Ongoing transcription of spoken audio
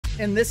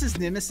And this is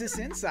Nemesis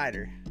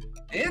Insider.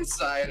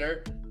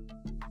 Insider?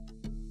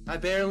 I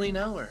barely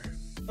know her.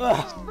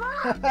 Oh,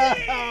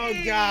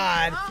 oh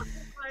God.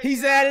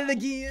 He's at it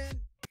again.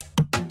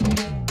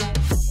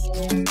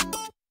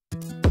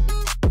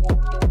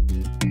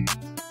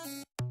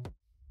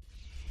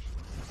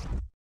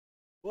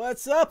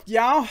 What's up,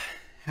 y'all?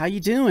 How you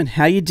doing?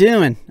 How you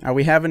doing? Are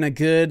we having a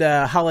good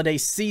holiday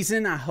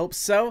season? I hope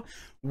so.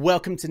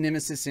 Welcome to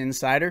Nemesis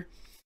Insider.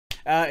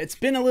 It's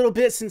been a little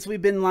bit since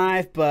we've been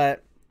live,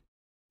 but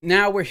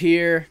now we're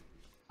here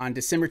on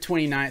December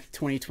 29th,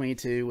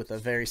 2022 with a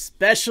very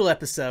special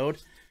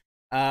episode.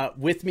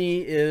 With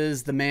me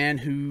is the man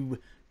who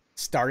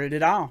started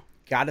it all.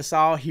 Got us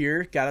all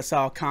here, got us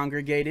all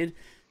congregated,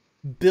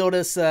 built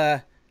us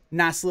a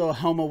nice little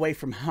home away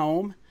from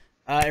home.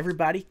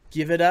 Everybody,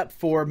 give it up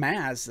for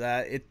Maz.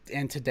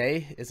 And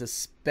today is a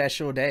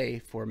special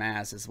day for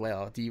Maz as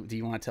well. Do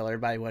you want to tell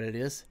everybody what it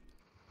is?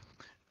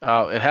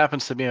 Oh, it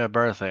happens to be my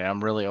birthday.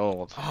 I'm really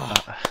old. Oh.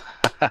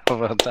 How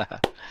about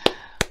that?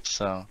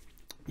 So,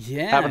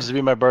 yeah, happens to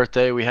be my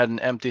birthday. We had an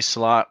empty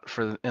slot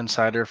for the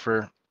Insider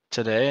for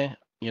today,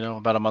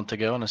 about a month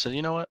ago. And I said,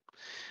 you know what?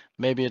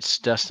 Maybe it's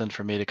destined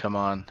for me to come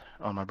on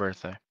my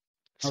birthday.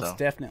 Most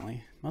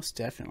definitely. Most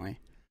definitely.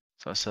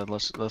 So I said,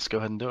 let's go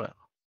ahead and do it.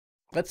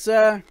 Let's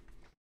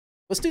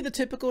do the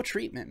typical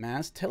treatment,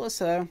 Maz. Tell us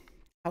how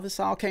this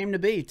all came to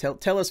be.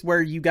 Tell us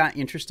where you got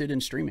interested in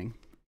streaming.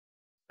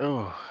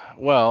 Oh,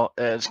 well,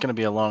 it's going to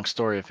be a long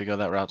story if you go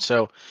that route.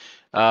 So,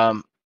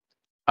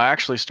 I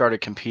actually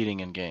started competing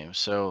in games.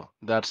 So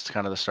that's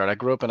kind of the start. I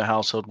grew up in a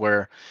household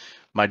where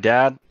my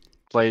dad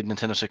played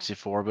Nintendo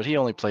 64, but he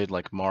only played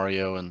like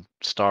Mario and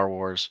Star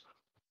Wars.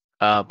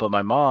 But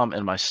my mom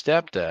and my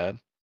stepdad,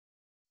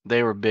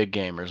 they were big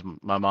gamers.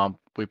 My mom,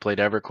 we played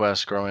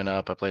EverQuest growing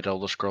up. I played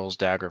Elder Scrolls,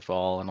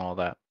 Daggerfall, and all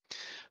that.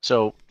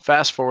 So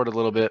fast forward a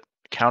little bit,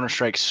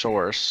 Counter-Strike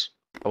Source,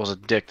 I was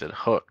addicted,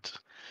 hooked.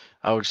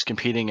 I was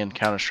competing in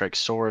Counter-Strike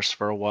Source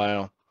for a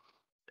while.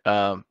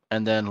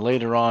 And then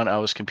later on, I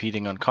was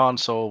competing on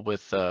console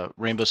with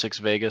Rainbow Six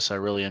Vegas. I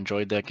really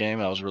enjoyed that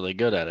game. I was really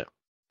good at it.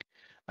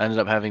 I ended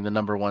up having the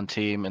 #1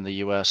 team in the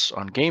U.S.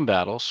 on game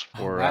battles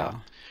for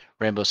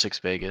Rainbow Six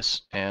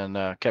Vegas, and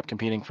kept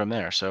competing from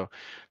there. So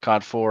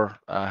COD 4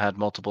 had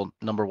multiple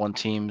 #1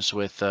 teams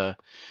with a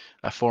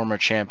former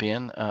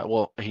champion.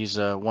 Well, he's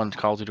won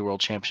Call of Duty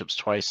World Championships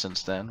twice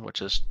since then,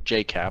 which is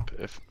JCap,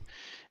 if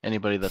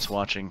anybody that's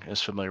watching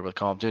is familiar with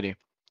Call of Duty.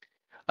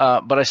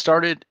 But I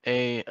started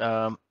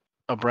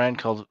a brand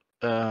called,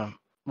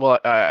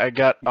 I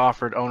got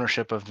offered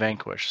ownership of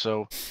Vanquish.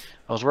 So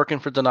I was working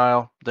for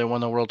Denial. They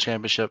won the World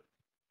Championship.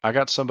 I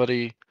got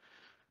somebody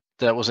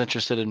that was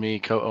interested in me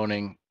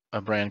co-owning a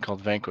brand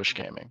called Vanquish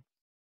Gaming.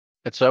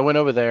 And so I went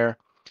over there.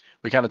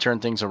 We kind of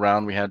turned things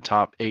around. We had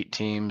top 8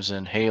 teams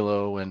in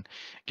Halo and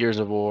Gears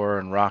of War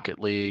and Rocket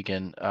League,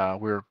 and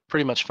we were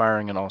pretty much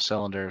firing on all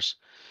cylinders.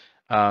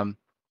 And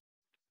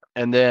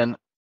then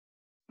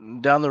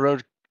down the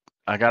road,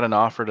 I got an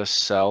offer to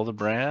sell the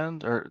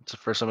brand or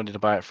for somebody to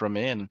buy it from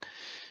me, and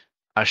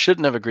I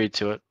shouldn't have agreed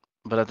to it,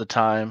 but at the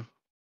time,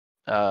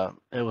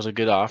 it was a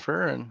good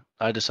offer, and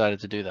I decided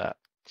to do that.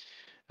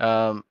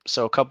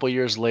 So a couple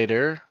years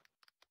later,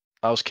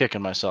 I was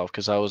kicking myself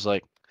because I was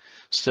like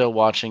still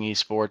watching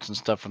esports and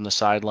stuff from the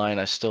sideline.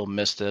 I still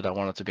missed it. I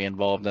wanted to be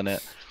involved in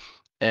it,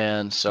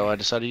 and so I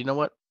decided, you know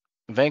what?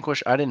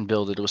 Vanquish, I didn't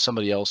build it. It was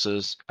somebody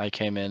else's. I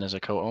came in as a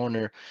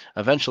co-owner,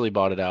 eventually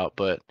bought it out,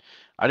 but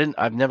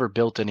I've never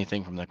built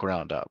anything from the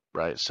ground up,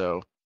 right?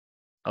 So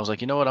I was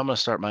like, you know what? I'm going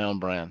to start my own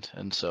brand.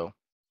 And so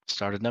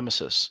started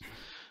Nemesis.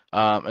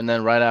 And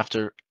then right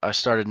after I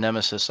started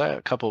Nemesis,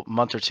 a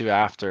month or two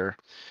after,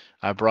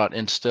 I brought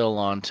Instill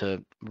on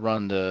to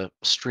run the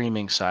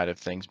streaming side of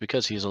things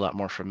because he's a lot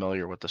more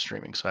familiar with the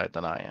streaming side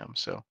than I am.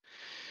 So,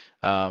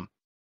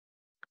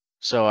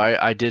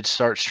 I did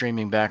start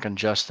streaming back on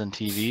Justin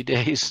TV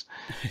days,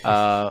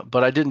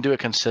 but I didn't do it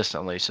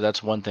consistently. So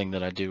that's one thing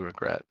that I do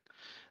regret.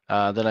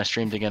 Then I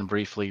streamed again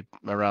briefly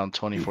around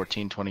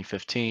 2014,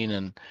 2015,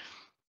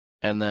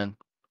 and then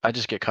I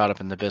just get caught up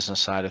in the business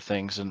side of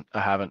things, and I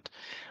haven't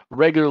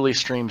regularly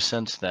streamed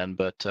since then,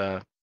 but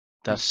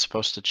that's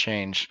supposed to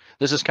change.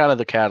 This is kind of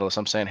the catalyst.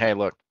 I'm saying, hey,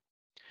 look,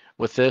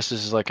 with this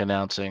is like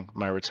announcing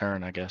my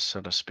return, I guess,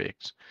 so to speak,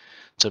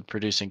 to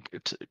producing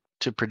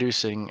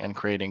and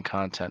creating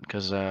content,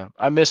 because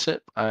I miss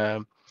it,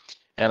 and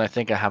I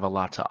think I have a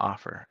lot to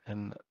offer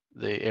in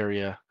the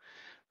area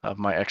of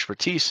my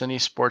expertise in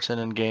esports and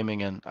in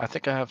gaming, and I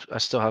think I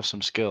still have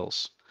some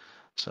skills.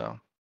 So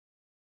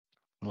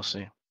we'll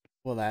see.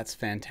 Well, that's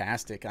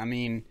fantastic. I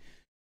mean,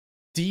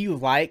 do you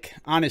like,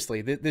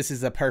 honestly, this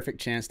is a perfect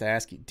chance to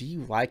ask you, do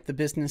you like the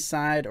business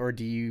side, or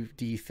do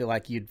you feel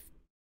like you'd,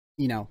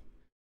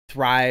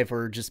 thrive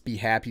or just be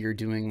happier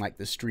doing like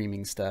the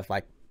streaming stuff,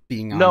 like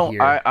being on here?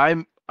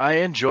 No, I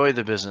enjoy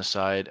the business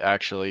side,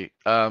 actually.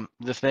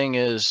 The thing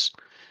is,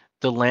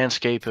 the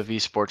landscape of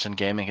esports and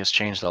gaming has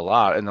changed a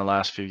lot in the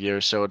last few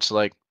years. So it's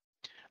like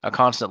a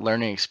constant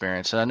learning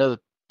experience. And I know that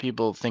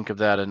people think of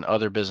that in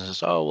other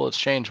businesses. Oh, well, it's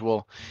changed.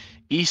 Well,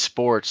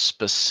 esports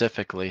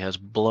specifically has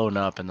blown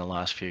up in the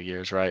last few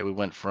years, right? We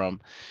went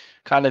from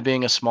kind of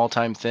being a small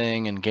time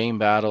thing and game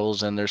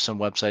battles, and there's some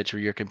websites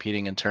where you're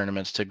competing in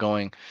tournaments, to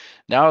going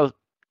now,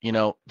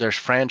 there's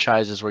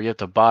franchises where you have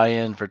to buy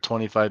in for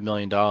 $25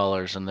 million,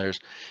 and there's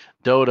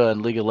Dota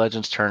and League of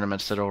Legends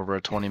tournaments that are over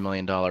a $20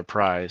 million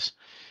prize.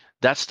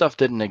 That stuff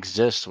didn't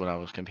exist when I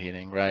was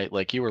competing, right?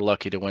 Like, you were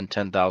lucky to win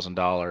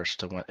 $10,000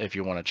 to win if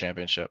you won a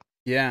championship,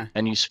 Yeah.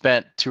 and you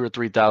spent $2,000 or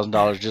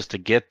 $3,000 just to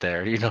get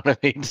there. You know what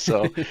I mean?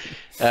 So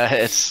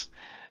it's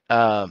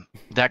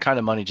that kind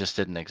of money just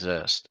didn't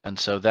exist, and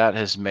so that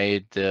has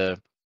made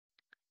the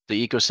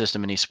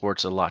ecosystem in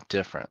esports a lot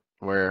different.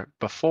 Where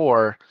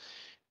before,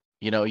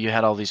 you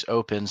had all these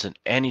opens and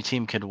any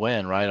team could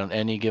win, right? On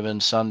any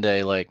given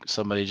Sunday, like,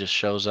 somebody just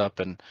shows up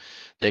and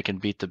they can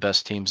beat the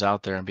best teams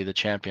out there and be the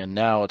champion.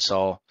 Now it's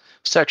all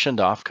sectioned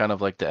off, kind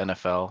of like the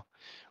NFL,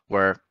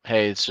 where,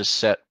 hey, it's just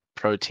set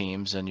pro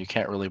teams and you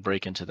can't really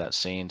break into that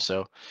scene.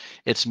 So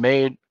it's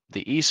made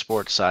the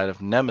esports side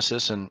of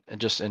Nemesis, and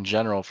just in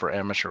general for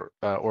amateur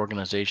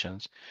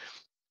organizations,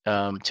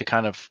 to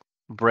kind of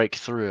break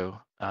through,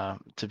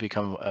 to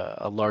become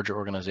a larger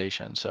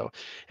organization. So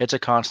it's a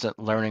constant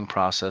learning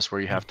process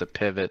where you have to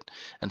pivot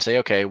and say,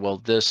 okay, well,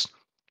 this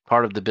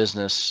part of the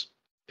business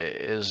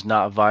is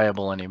not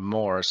viable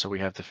anymore, so we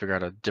have to figure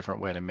out a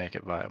different way to make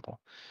it viable.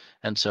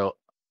 And so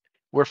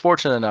we're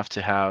fortunate enough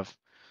to have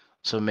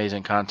some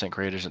amazing content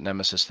creators at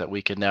Nemesis that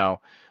we can now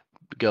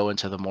go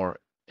into the more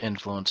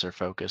influencer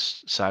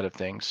focused side of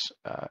things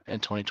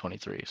in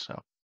 2023.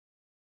 So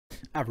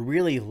I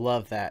really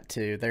love that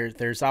too.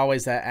 There's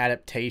always that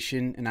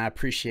adaptation, and I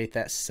appreciate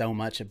that so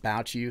much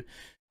about you.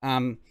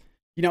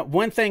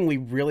 One thing we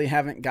really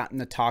haven't gotten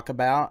to talk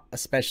about,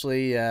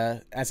 especially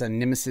as a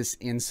Nemesis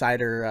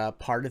Insider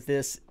part of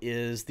this,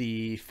 is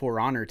the For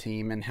Honor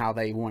team and how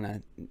they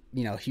won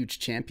a huge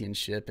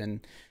championship.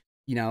 And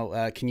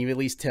can you at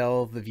least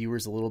tell the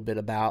viewers a little bit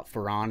about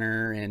For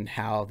Honor and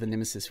how the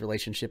Nemesis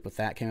relationship with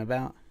that came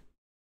about?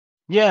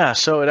 yeah,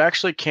 so it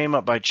actually came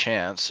up by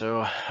chance.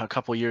 So a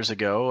couple years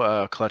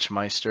ago, Clutch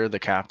Meister, the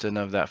captain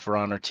of that For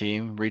Honor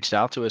team, reached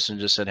out to us and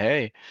just said,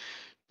 "Hey,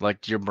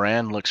 like, your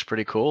brand looks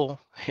pretty cool,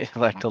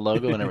 like the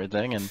logo and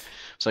everything." And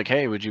it's like,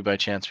 "Hey, would you by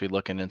chance be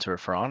looking into a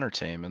For Honor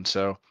team?" And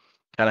so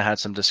kind of had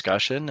some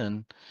discussion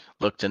and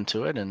looked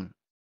into it, and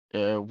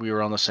we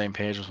were on the same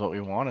page with what we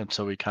wanted,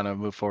 so we kind of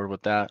moved forward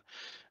with that.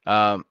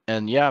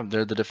 And yeah,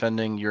 they're the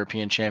defending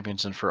European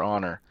champions in For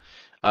Honor.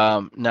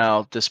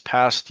 Now, this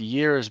past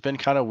year has been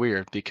kind of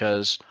weird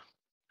because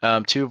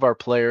two of our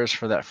players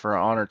for that For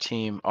Honor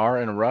team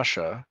are in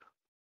Russia.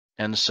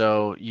 And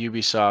so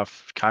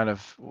Ubisoft kind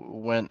of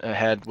went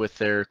ahead with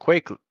their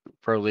Quake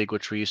Pro League,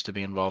 which we used to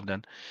be involved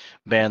in,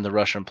 banned the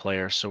Russian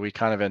players. So we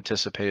kind of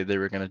anticipated they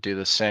were going to do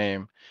the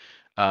same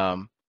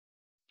um,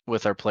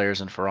 with our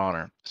players in For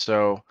Honor.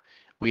 So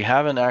we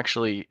haven't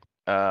actually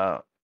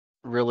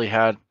really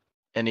had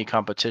any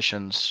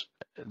competitions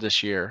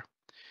this year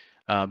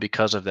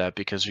because of that,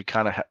 because we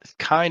kind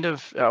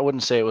of, I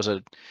wouldn't say it was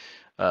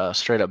a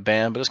straight up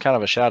ban, but it's kind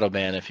of a shadow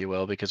ban, if you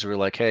will, because we were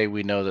like, hey,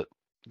 we know that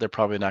they're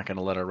probably not going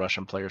to let our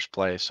Russian players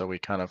play, so we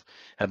kind of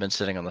have been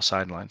sitting on the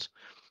sidelines.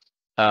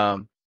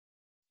 Now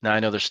I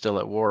know they're still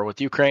at war with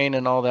Ukraine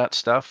and all that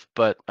stuff,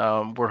 but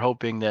we're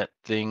hoping that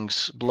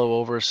things blow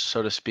over,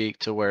 so to speak,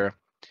 to where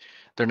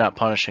they're not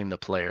punishing the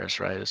players,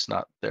 right? It's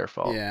not their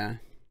fault. Yeah.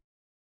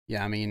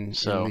 I mean, in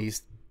So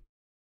these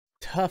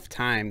tough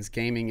times,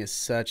 gaming is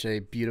such a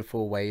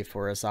beautiful way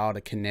for us all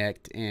to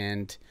connect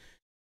and,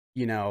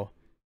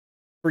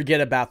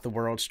 forget about the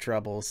world's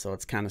troubles. So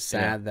it's kind of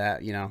sad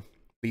that,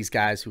 these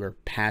guys who are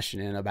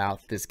passionate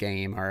about this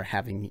game are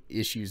having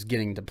issues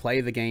getting to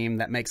play the game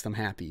that makes them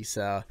happy.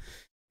 So,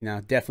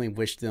 definitely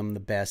wish them the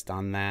best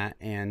on that.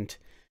 And,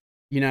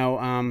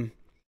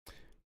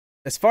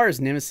 as far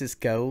as Nemesis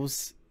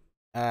goes,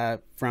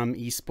 from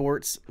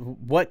esports,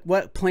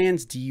 what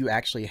plans do you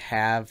actually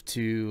have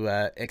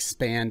to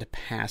expand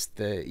past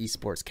the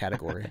esports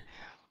category?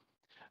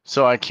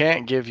 So I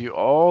can't give you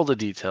all the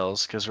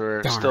details because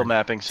we're still Darn.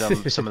 mapping some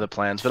of the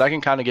plans, but I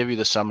can kind of give you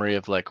the summary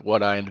of like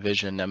what I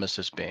envision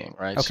Nemesis being,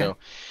 right? Okay. So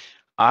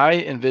I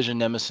envision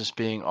Nemesis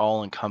being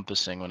all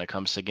encompassing when it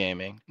comes to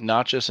gaming,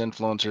 not just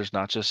influencers,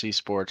 not just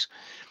esports,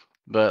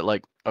 but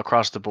like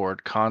across the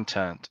board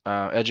content,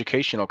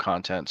 educational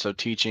content. So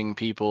teaching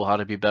people how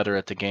to be better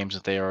at the games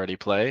that they already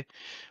play,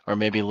 or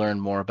maybe learn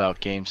more about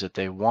games that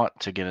they want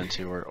to get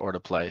into or to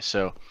play.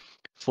 So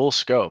full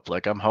scope.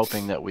 Like, I'm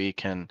hoping that we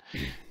can,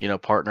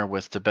 partner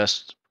with the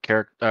best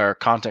character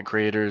content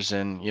creators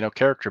and,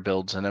 character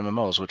builds and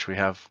MMOs, which we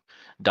have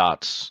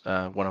Dots,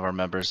 one of our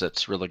members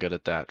that's really good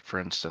at that, for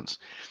instance.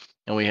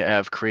 And we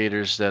have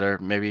creators that are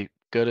maybe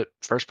good at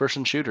first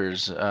person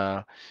shooters,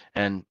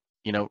 and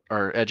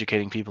are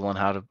educating people on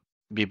how to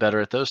be better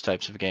at those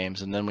types of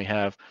games. And then we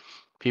have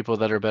people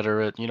that are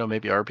better at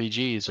maybe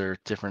RPGs or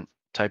different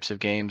types of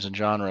games and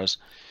genres,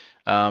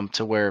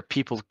 to where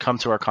people come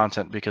to our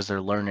content because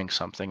they're learning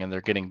something and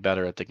they're getting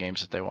better at the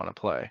games that they want to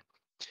play.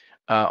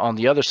 On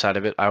the other side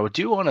of it, I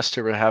do want us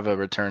to have a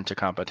return to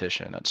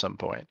competition at some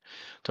point,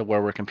 to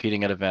where we're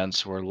competing at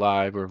events, we're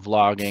live, we're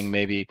vlogging.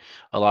 Maybe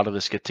a lot of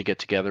us get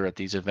together at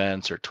these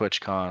events or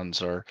Twitch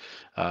cons or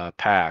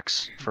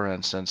PAX, for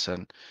instance,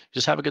 and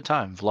just have a good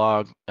time,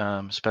 vlog,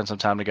 spend some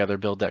time together,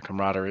 build that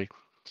camaraderie.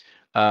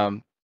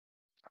 Um,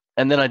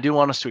 and then I do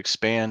want us to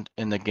expand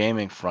in the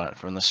gaming front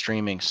from the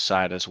streaming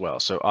side as well.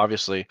 So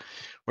obviously,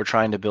 we're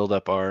trying to build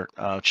up our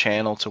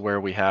channel to where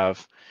we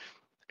have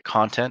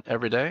content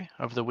every day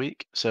of the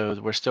week. So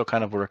we're still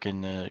kind of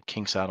working the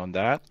kinks out on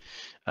that,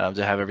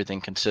 to have everything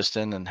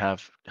consistent and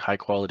have high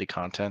quality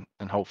content,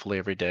 and hopefully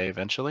every day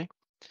eventually.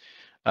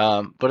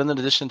 But in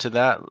addition to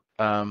that,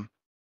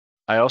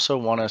 I also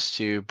want us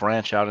to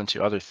branch out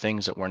into other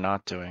things that we're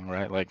not doing,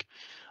 right? Like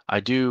I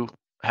do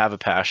have a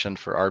passion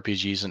for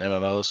RPGs and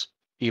MMOs,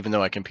 even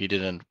though I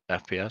competed in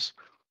FPS.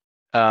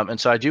 And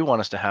so I do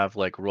want us to have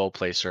like role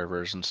play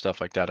servers and stuff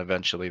like that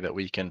eventually, that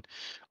we can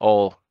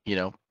all,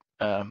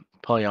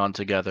 play on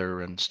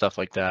together and stuff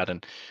like that,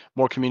 and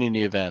more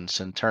community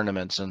events and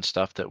tournaments and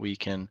stuff that we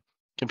can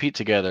compete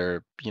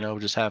together,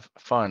 just have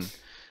fun.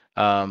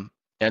 And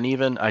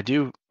even I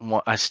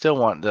still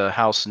want the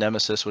House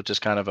Nemesis, which is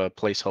kind of a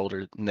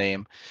placeholder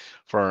name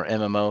for our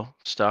MMO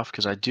stuff,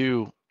 because I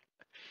do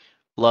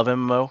love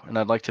MMO and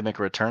I'd like to make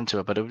a return to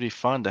it, but it would be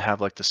fun to have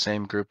like the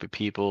same group of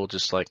people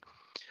just like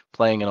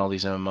playing in all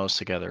these MMOs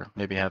together,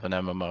 maybe have an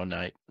MMO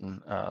night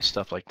and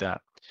stuff like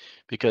that.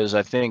 Because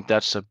I think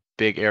that's a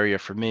big area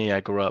for me.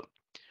 I grew up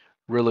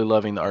really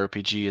loving the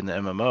RPG and the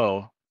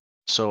MMO,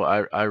 so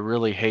I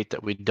really hate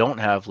that we don't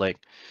have like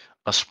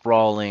a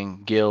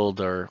sprawling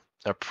guild or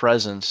a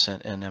presence in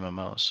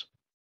MMOs.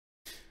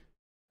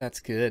 That's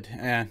good.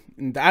 Yeah,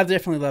 and I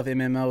definitely love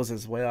MMOs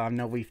as well. I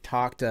know we've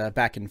talked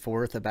back and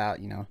forth about,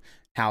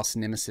 House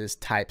Nemesis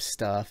type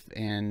stuff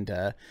and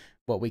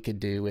what we could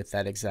do with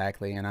that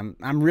exactly. And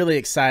I'm really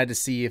excited to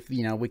see if,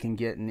 we can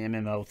get an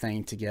MMO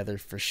thing together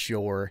for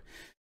sure.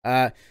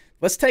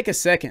 Let's take a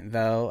second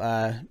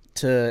though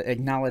to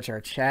acknowledge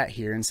our chat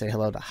here and say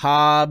hello to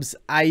Hobbs,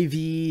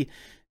 Ivy,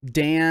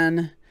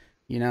 Dan,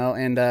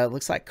 and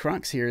looks like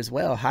Crunk's here as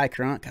well. Hi,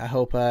 Crunk. I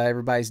hope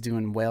everybody's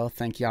doing well.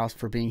 Thank y'all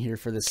for being here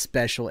for this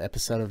special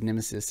episode of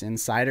Nemesis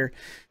Insider.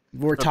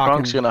 We're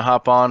talking. Crunk's gonna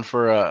hop on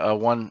for a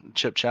one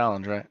chip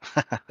challenge, right?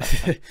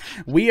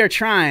 We are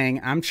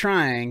trying. I'm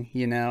trying.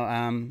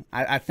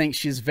 I think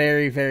she's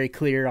very, very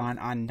clear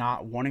on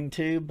not wanting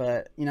to,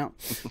 but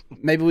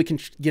maybe we can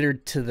get her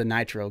to the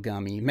nitro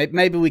gummy.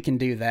 Maybe we can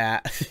do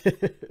that.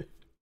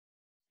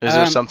 Is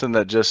there something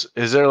that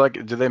is there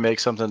like, do they make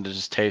something that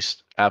just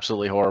tastes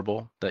absolutely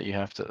horrible that you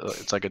have to,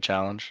 it's like a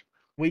challenge?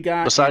 We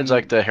got, besides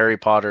like the Harry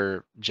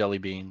Potter jelly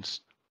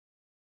beans.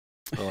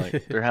 So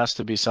like there has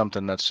to be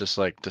something that's just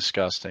like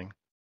disgusting.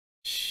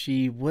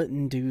 She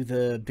wouldn't do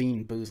the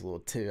Bean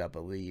Boozled too, I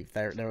believe.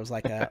 There was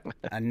like a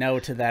no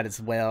to that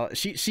as well.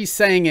 She's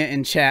saying it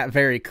in chat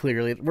very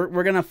clearly.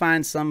 We're gonna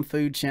find some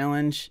food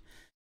challenge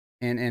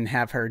and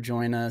have her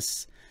join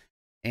us.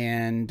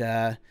 And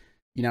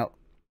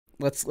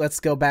let's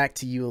go back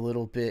to you a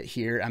little bit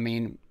here. I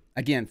mean,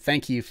 again,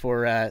 thank you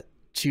for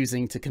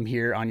choosing to come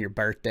here on your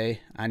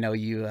birthday. I know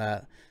you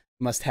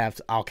must have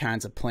all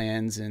kinds of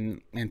plans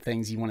and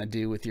things you want to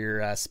do with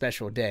your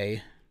special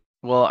day.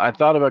 Well, I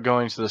thought about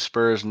going to the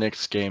Spurs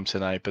Knicks game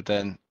tonight, but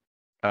then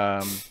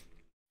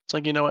it's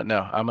like, you know what?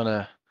 No, I'm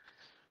gonna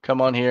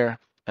come on here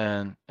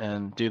and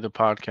do the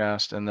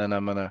podcast, and then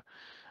I'm gonna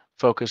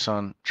focus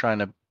on trying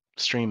to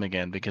stream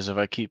again, because if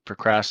I keep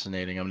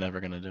procrastinating, I'm never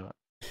gonna do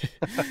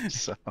it.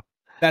 So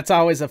that's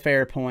always a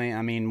fair point.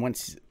 I mean,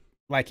 once,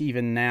 like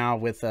even now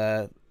with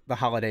the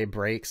holiday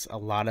breaks, a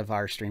lot of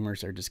our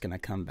streamers are just going to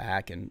come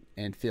back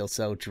and feel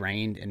so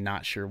drained and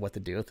not sure what to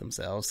do with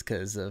themselves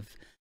because of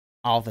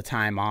all the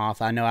time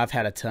off. I know I've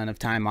had a ton of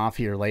time off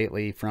here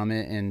lately from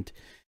it, and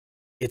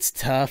it's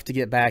tough to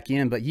get back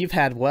in. But you've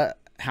had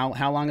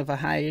how long of a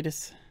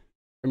hiatus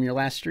from your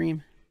last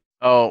stream?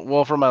 Oh,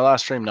 well, for my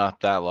last stream, not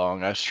that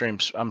long.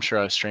 I'm sure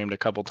I've streamed a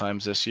couple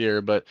times this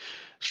year, but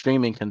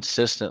streaming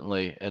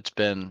consistently, it's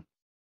been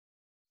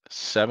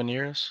 7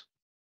 years.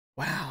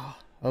 Wow.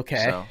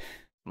 Okay. So,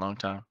 long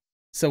time.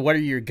 So what are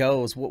your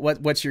goals?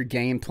 What's your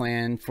game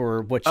plan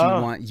for what you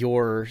want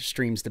your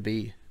streams to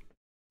be?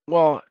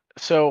 Well,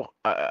 so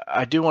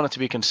I do want it to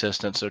be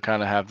consistent, so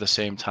kind of have the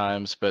same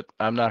times, but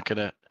I'm not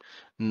gonna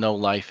no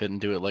life it and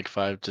do it like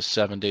 5 to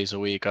 7 days a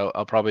week.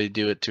 I'll probably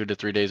do it 2 to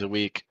 3 days a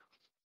week.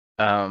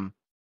 And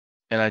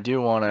I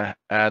do want to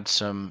add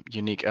some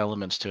unique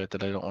elements to it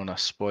that I don't want to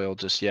spoil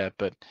just yet,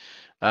 but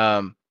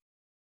I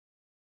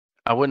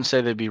wouldn't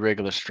say they'd be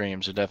regular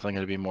streams. They're definitely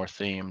going to be more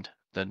themed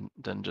than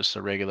just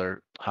a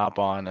regular hop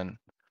on and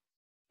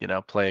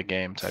play a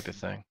game type of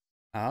thing.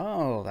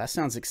 Oh, that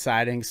sounds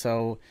exciting.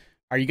 So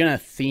are you going to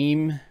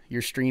theme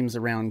your streams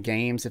around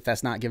games if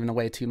that's not giving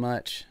away too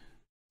much?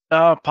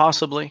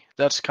 Possibly.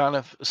 That's kind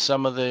of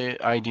some of the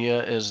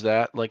idea, is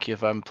that like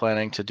if I'm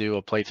planning to do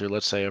a playthrough,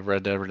 let's say of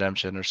Red Dead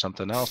Redemption or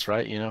something else,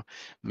 right?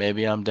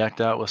 Maybe I'm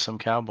decked out with some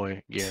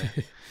cowboy gear.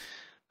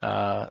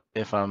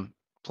 If I'm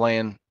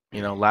playing,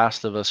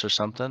 Last of Us or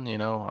something,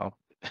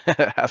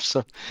 have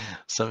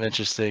some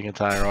interesting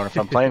attire on. If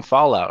I'm playing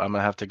Fallout, I'm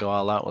gonna have to go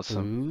all out with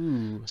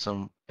Ooh.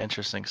 some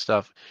interesting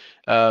stuff.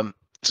 So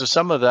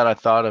some of that I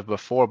thought of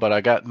before, but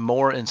I got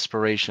more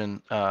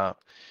inspiration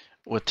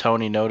with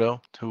Tony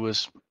Noto, who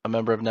was a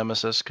member of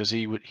Nemesis, because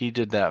he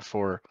did that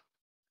for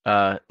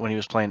when he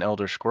was playing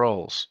Elder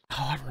Scrolls. Oh,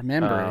 I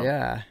remember. Um,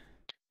 Yeah.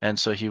 and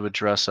so he would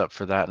dress up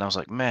for that, and I was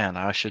like, man,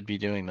 I should be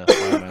doing this.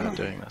 Why am I not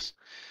doing this?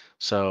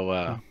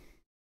 So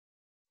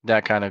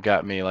that kind of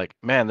got me like,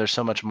 man, there's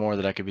so much more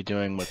that I could be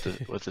doing with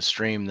the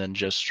stream than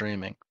just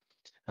streaming.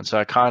 And so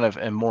I kind of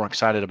am more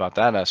excited about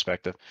that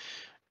aspect of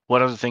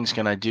what other things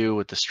can I do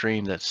with the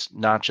stream that's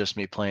not just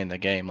me playing the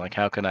game? Like,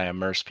 how can I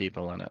immerse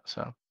people in it?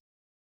 So,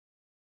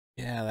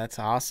 Yeah, that's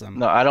awesome.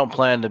 no, I don't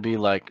plan to be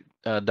like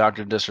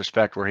Dr.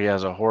 Disrespect, where he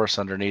has a horse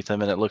underneath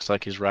him and it looks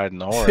like he's riding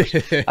the horse.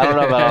 I don't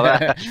know about all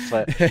that,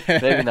 but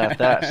maybe not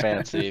that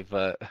fancy.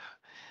 But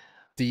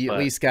do you at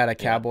least got a yeah.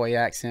 cowboy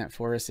accent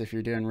for us if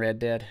you're doing Red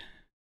Dead?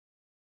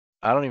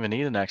 I don't even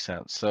need an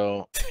accent.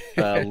 So,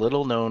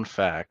 little known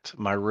fact: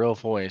 my real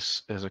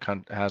voice has a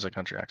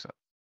country accent.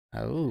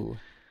 Oh.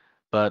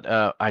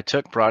 But I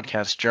took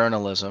broadcast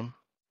journalism,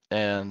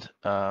 and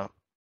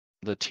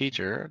the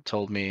teacher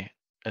told me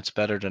it's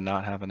better to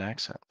not have an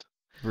accent.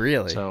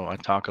 Really? So I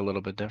talk a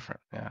little bit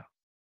different. Yeah.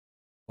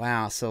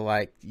 Wow. So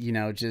like,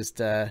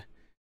 just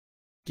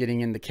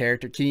getting into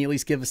character. Can you at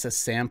least give us a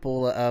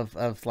sample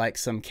of like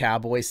some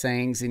cowboy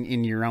sayings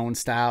in your own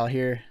style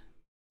here?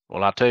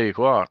 Well, I'll tell you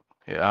what.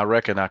 Yeah, I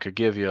reckon I could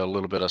give you a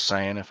little bit of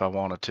saying if I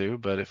wanted to,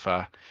 but if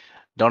I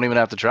don't even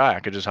have to try, I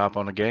could just hop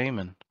on a game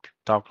and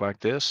talk like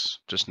this,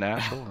 just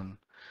natural, and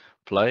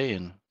play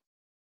and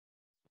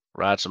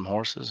ride some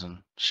horses and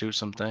shoot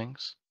some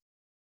things.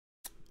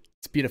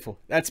 It's beautiful.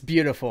 That's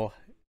beautiful.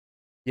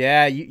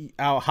 Yeah,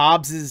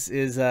 Hobbs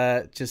is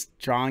just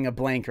drawing a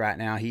blank right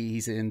now.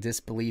 He's in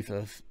disbelief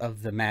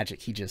of the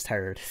magic he just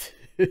heard.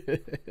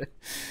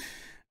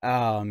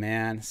 Oh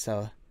man,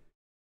 so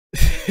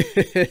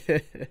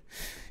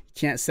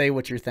can't say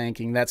what you're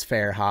thinking. That's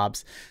fair,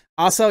 Hobbs.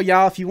 Also,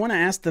 y'all, if you want to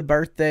ask the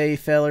birthday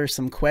feller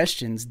some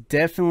questions,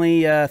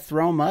 definitely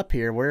throw them up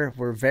here.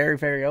 We're very,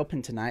 very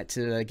open tonight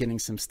to getting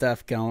some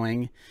stuff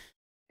going.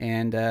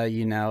 And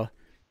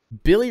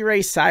Billy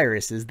Ray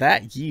Cyrus, is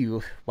that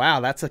you? Wow,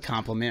 that's a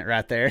compliment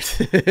right there.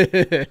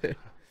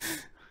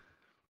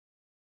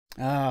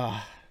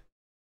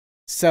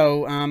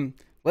 So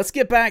let's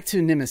get back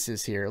to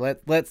Nemesis here.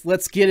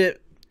 Let's get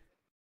it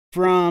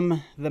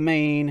from the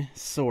main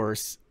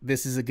source.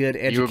 This is a good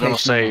education. You were going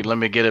to say, let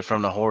me get it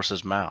from the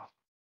horse's mouth.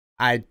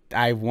 I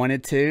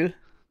wanted to.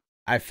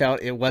 I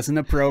felt it wasn't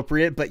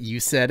appropriate, but you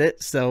said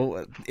it,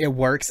 so it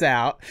works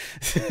out.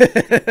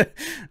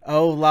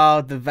 Oh,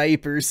 Lord, the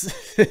vapors.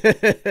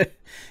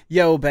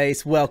 Yo,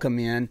 base, welcome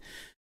in.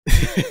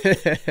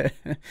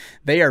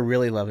 They are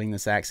really loving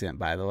this accent,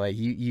 by the way.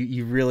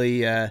 You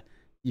really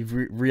you've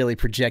really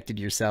projected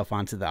yourself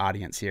onto the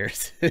audience here.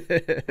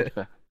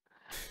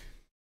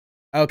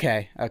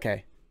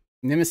 Okay.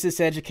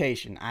 Nemesis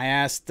education. I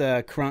asked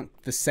Crunk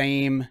the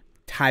same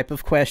type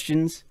of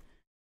questions.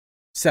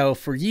 So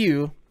for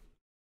you,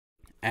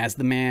 as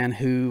the man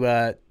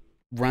who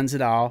runs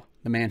it all,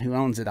 the man who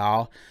owns it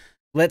all,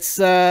 let's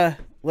get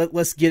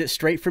it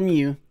straight from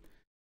you.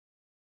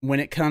 When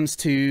it comes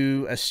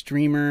to a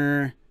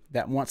streamer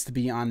that wants to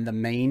be on the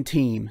main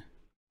team,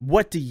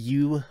 what do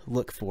you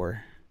look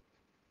for?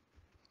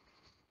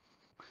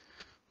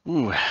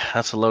 Ooh,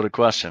 that's a loaded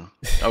question.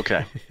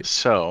 Okay,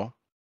 so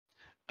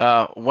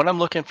when I'm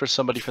looking for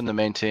somebody from the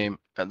main team,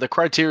 the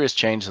criteria has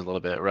changed a little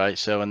bit, right?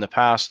 So in the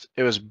past,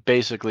 it was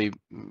basically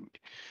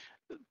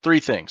three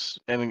things,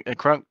 and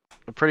Crunk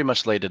pretty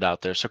much laid it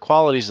out there. So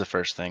quality is the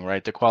first thing,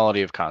 right? The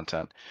quality of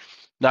content,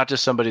 not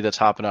just somebody that's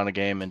hopping on a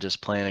game and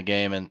just playing a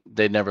game and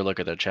they never look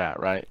at their chat,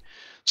 right?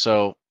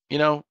 So,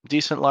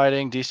 decent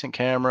lighting, decent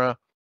camera,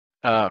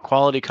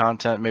 quality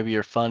content. Maybe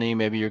you're funny,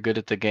 maybe you're good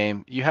at the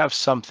game. You have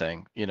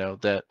something,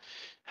 that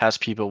has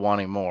people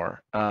wanting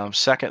more.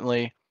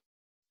 Secondly,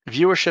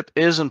 viewership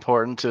is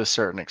important to a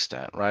certain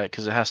extent, right?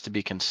 Because it has to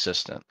be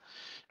consistent.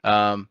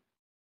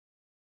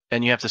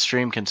 And you have to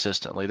stream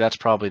consistently. That's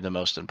probably the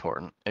most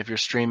important. If you're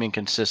streaming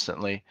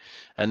consistently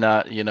and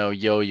not,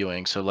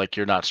 yo-yoing, so like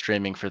you're not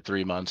streaming for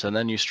 3 months and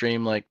then you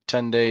stream like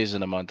 10 days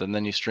in a month and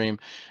then you stream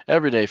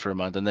every day for a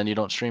month and then you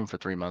don't stream for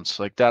 3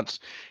 months. Like that's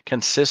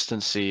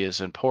consistency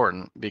is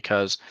important,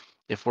 because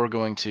if we're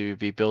going to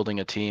be building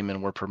a team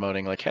and we're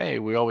promoting like, hey,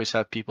 we always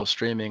have people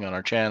streaming on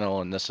our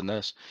channel and this,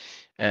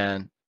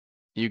 and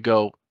you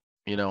go,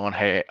 on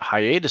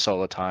hiatus all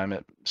the time,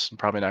 it's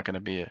probably not going to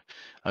be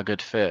a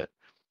good fit.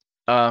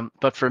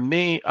 But for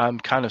me, I'm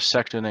kind of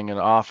sectioning it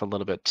off a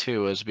little bit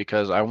too, is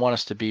because I want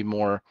us to be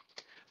more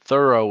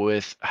thorough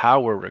with how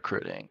we're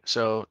recruiting.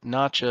 So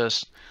not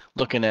just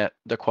looking at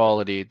the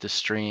quality, the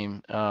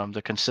stream,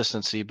 the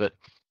consistency, but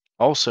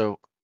also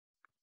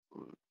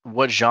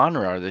what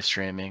genre are they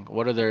streaming?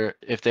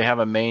 If they have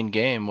a main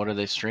game, what are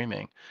they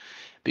streaming?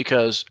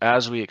 Because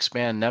as we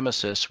expand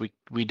Nemesis,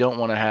 we don't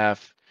want to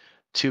have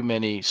too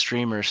many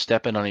streamers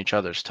stepping on each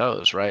other's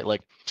toes, right?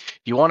 Like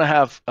you want to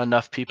have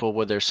enough people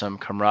where there's some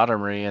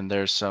camaraderie and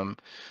there's some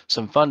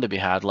fun to be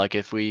had. Like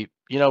if we,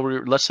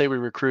 let's say we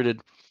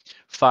recruited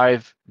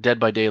 5 Dead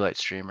by Daylight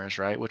streamers,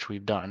 right? Which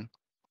we've done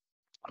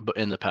but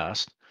in the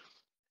past.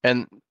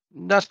 And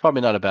that's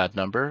probably not a bad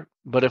number,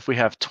 but if we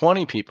have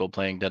 20 people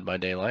playing Dead by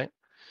Daylight,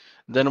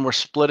 then we're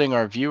splitting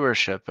our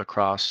viewership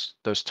across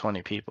those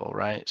 20 people,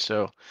 right?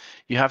 So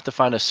you have to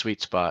find a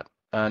sweet spot.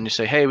 And you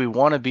say, hey, we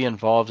want to be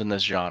involved in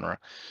this genre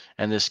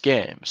and this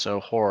game,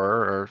 so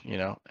horror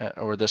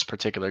or this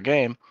particular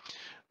game,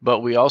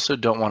 but we also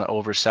don't want to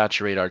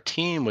oversaturate our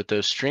team with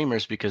those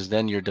streamers because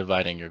then you're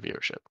dividing your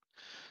viewership.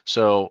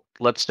 So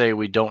let's say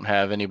we don't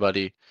have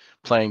anybody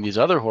playing these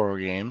other horror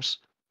games,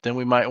 then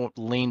we might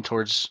lean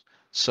towards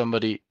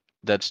somebody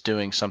that's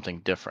doing something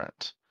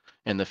different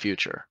in the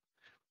future.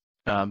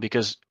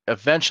 Because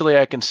eventually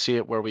I can see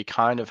it where we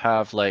kind of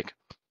have like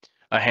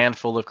a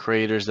handful of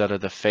creators that are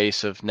the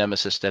face of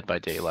Nemesis Dead by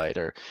Daylight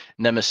or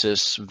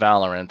Nemesis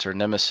Valorant or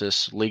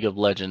Nemesis League of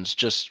Legends,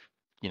 just,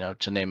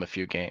 to name a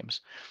few games,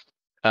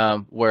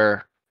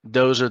 where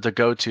those are the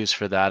go-tos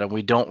for that. And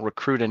we don't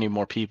recruit any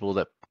more people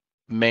that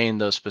main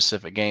those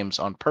specific games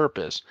on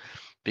purpose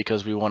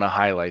because we want to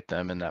highlight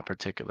them in that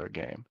particular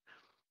game.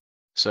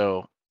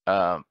 So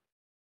that's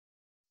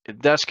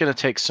going to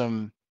take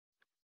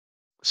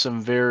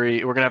we're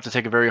going to have to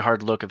take a very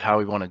hard look at how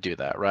we want to do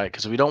that, right?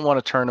 Because we don't want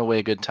to turn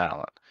away good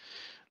talent.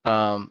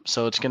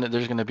 So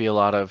there's going to be a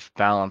lot of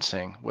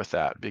balancing with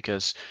that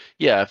because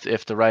yeah,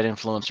 if the right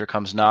influencer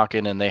comes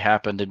knocking and they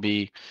happen to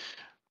be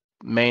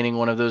maining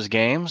one of those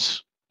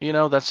games,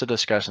 that's a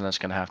discussion that's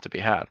going to have to be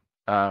had.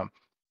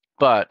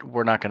 But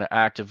we're not going to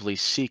actively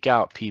seek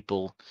out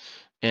people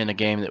in a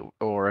game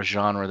or a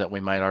genre that we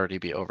might already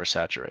be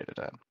oversaturated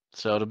in.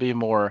 So it'll be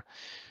more,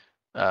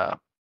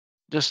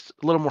 just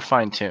a little more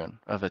fine-tune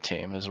of a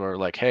team is where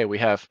like, hey, we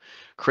have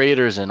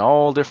creators in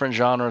all different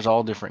genres,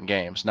 all different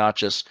games, not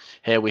just,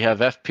 hey, we have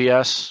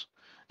FPS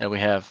and we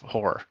have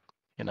horror,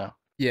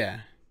 Yeah.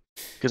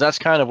 Because that's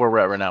kind of where we're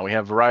at right now. We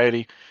have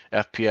variety,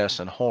 FPS,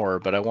 and horror,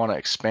 but I want to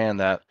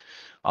expand that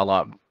a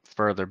lot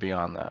further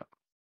beyond that.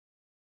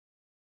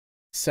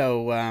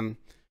 So,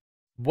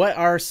 what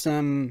are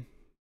some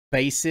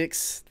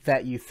basics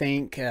that you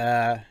think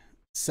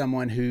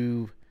someone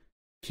who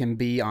can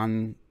be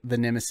on the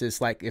Nemesis,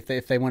 like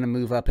if they want to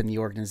move up in the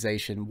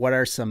organization, what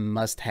are some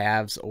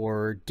must-haves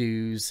or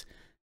do's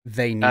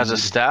they need? As a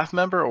staff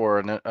member or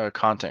a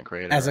content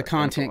creator? As a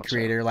content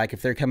creator, like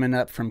if they're coming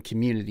up from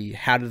community,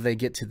 how do they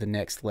get to the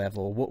next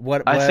level?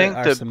 What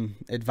are some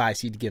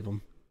advice you'd give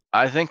them?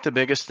 I think the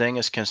biggest thing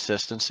is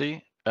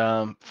consistency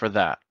for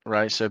that,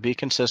 right? So be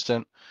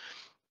consistent.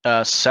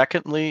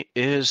 Secondly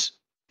is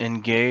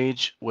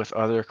engage with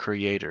other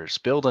creators,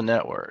 build a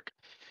network,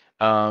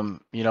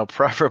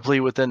 preferably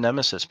within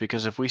Nemesis,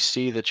 because if we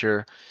see that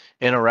you're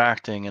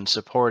interacting and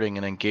supporting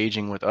and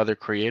engaging with other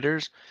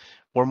creators,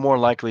 we're more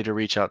likely to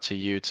reach out to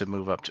you to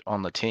move up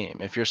on the team.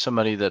 If you're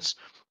somebody that's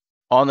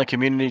on the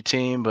community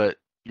team, but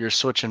you're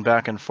switching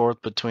back and forth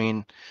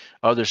between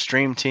other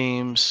stream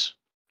teams,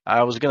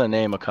 I was going to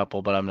name a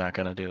couple, but I'm not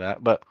going to do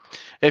that. But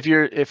if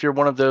you're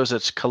one of those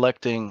that's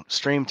collecting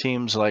stream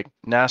teams like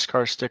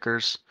NASCAR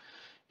stickers,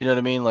 you know what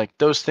I mean? Like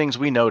those things,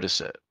 we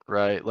notice it,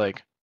 right?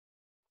 Like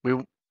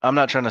I'm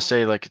not trying to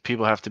say like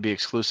people have to be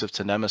exclusive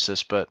to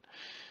Nemesis, but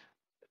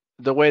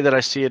the way that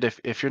I see it,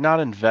 if you're not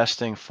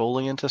investing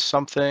fully into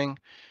something,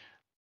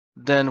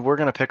 then we're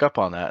going to pick up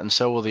on that, and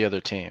so will the other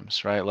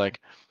teams, right? Like,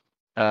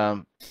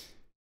 I'm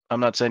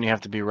not saying you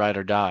have to be ride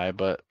or die,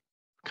 but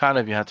kind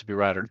of you have to be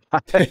ride or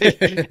die.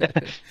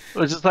 It's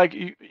just like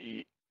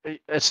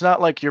it's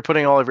not like you're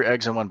putting all of your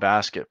eggs in one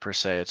basket per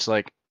se. It's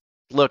like,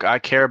 look, I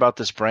care about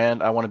this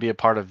brand. I want to be a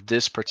part of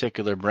this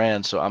particular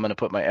brand, so I'm going to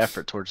put my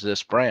effort towards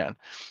this brand.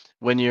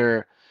 When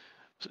you're,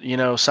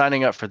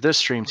 signing up for this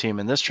stream team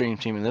and this stream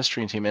team and this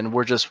stream team, and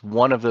we're just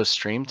one of those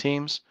stream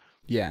teams,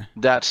 yeah,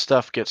 that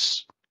stuff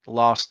gets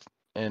lost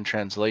in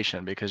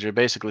translation because you're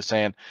basically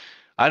saying,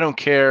 I don't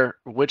care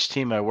which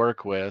team I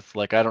work with,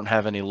 like I don't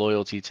have any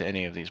loyalty to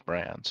any of these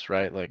brands,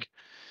 right? Like,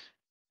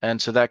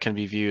 and so that can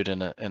be viewed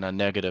in a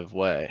negative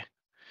way.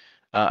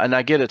 And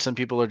I get it. Some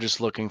people are just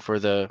looking for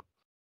the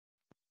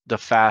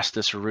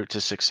fastest route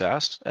to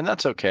success, and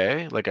that's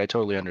okay. Like I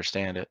totally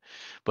understand it,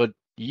 but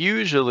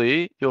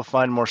usually you'll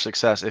find more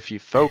success if you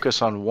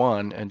focus on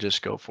one and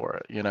just go for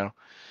it,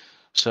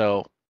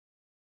 So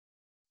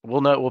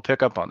we'll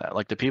pick up on that.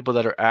 Like the people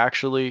that are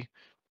actually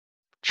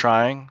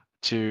trying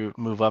to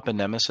move up in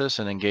Nemesis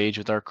and engage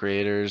with our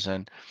creators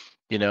and,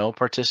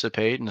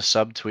 participate in a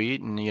subtweet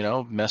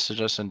and,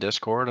 message us in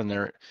Discord and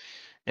they're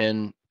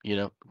in,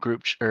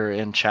 groups or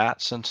in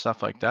chats and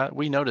stuff like that.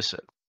 We notice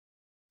it.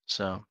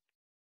 So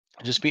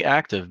just be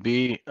active,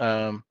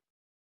 I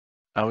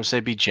would say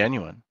be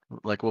genuine.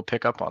 Like we'll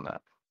pick up on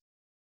that.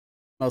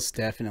 Most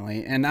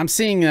definitely. And I'm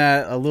seeing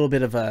a little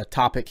bit of a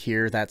topic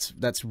here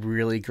that's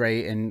really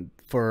great, and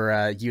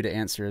for you to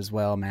answer as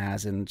well,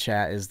 Maz, in the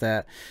chat, is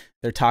that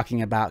they're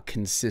talking about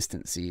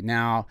consistency.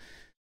 Now,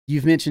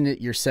 you've mentioned it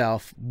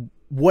yourself.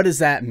 What does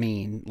that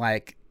mean?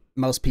 Like,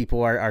 most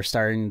people are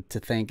starting to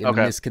think in the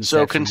Okay. misconception.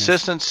 So is-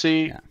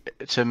 consistency,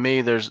 to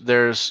me,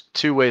 there's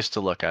two ways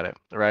to look at it,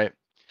 right?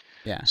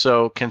 yeah.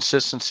 So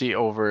consistency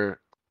over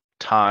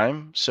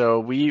time. So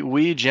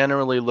we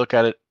generally look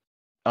at it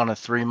on a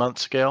 3-month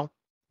scale.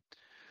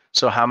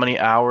 So how many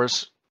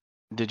hours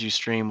did you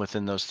stream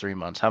within those 3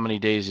 months? How many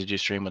days did you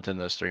stream within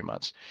those 3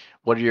 months?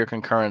 What do your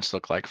concurrents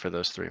look like for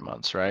those 3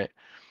 months, right?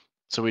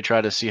 So we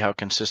try to see how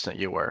consistent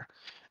you were.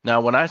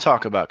 Now, when I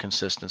talk about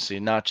consistency,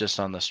 not just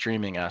on the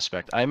streaming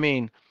aspect, I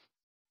mean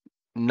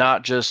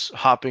not just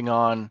hopping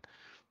on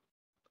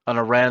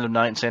a random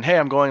night and saying, "Hey,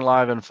 I'm going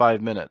live in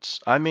 5 minutes."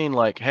 I mean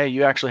like, "Hey,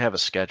 you actually have a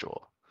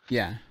schedule."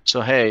 Yeah.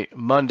 So, "Hey,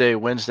 Monday,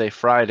 Wednesday,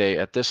 Friday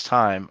at this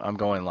time, I'm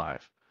going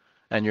live."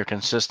 And you're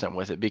consistent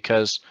with it,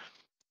 because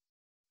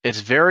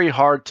it's very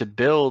hard to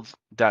build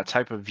that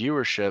type of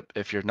viewership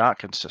if you're not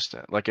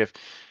consistent. Like if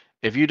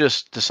you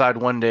just decide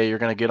one day you're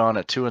going to get on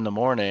at 2 in the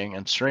morning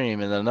and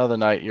stream, and then another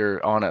night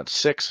you're on at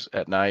 6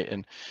 at night,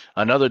 and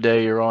another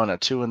day you're on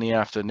at 2 in the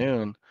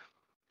afternoon,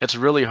 it's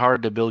really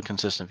hard to build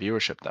consistent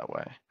viewership that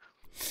way.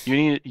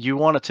 You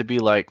want it to be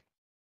like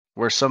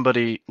where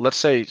somebody, let's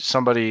say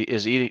somebody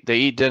is eating, they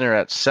eat dinner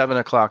at 7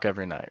 o'clock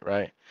every night,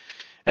 right?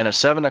 And at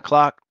 7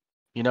 o'clock,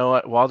 you know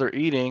what, while they're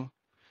eating,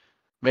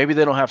 maybe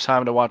they don't have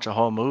time to watch a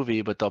whole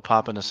movie, but they'll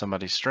pop into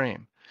somebody's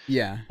stream.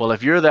 Yeah. Well,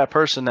 if you're that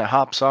person that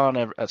hops on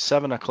at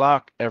 7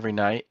 o'clock every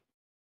night,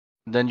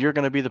 then you're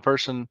going to be the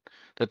person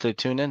that they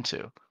tune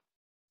into.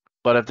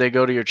 But if they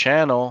go to your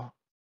channel,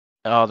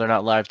 oh, they're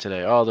not live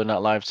today. Oh, they're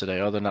not live today.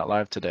 Oh, they're not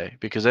live today,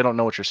 because they don't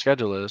know what your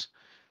schedule is.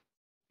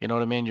 You know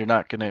what I mean? You're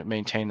not going to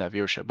maintain that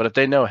viewership. But if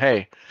they know,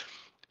 hey,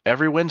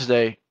 every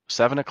Wednesday,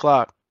 7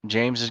 o'clock,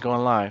 James is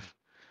going live.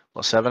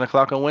 Well, 7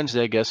 o'clock on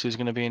Wednesday, guess who's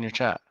going to be in your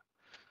chat?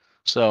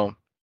 So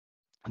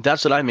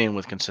that's what I mean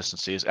with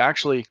consistency, is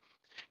actually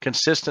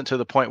consistent to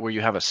the point where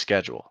you have a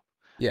schedule.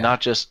 Yeah.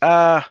 Not just,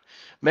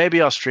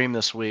 maybe I'll stream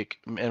this week,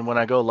 and when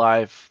I go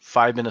live,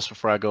 5 minutes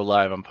before I go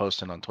live, I'm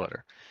posting on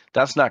Twitter.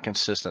 That's not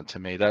consistent to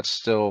me. That's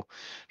still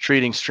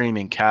treating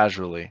streaming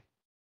casually.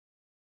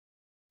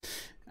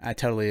 I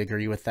totally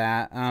agree with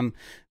that.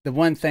 The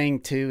one thing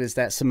too is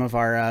that some of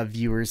our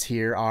viewers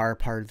here are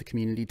part of the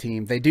community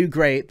team. They do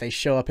great. They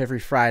show up every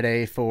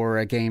Friday for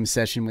a game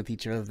session with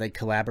each other. They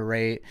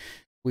collaborate.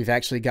 We've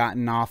actually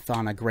gotten off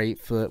on a great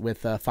foot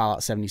with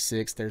Fallout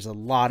 76. There's a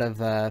lot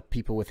of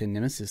people within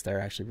Nemesis that are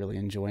actually really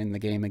enjoying the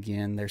game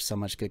again. There's so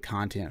much good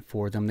content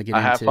for them to get into.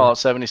 I have Fallout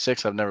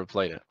 76. I've never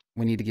played it.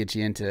 We need to get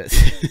you into it.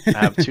 I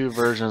have 2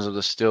 versions of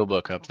the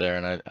Steelbook up there,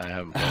 and I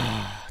haven't played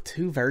it.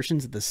 2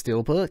 versions of the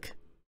Steelbook?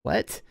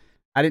 What?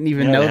 I didn't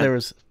even know there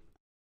was.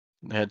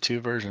 They had 2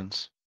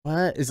 versions.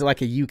 What is it,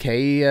 like a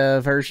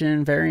UK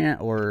version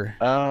variant, or?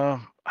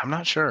 I'm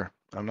not sure.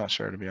 I'm not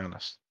sure, to be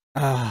honest.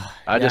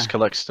 I just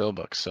collect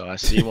Steelbooks, so I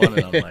see one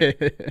and I'm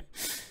like,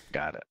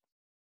 got it.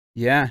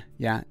 Yeah,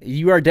 yeah.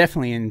 You are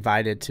definitely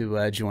invited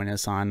to join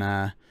us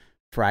on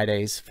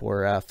Fridays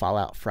for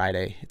Fallout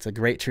Friday. It's a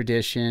great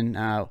tradition.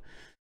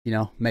 You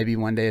know, maybe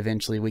one day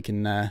eventually we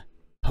can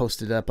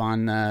post it up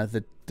on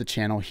the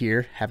channel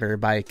here, have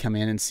everybody come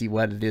in and see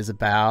what it is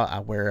about. I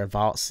wear a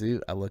vault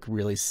suit. I look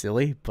really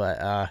silly,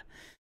 but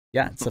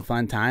yeah, it's a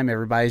fun time.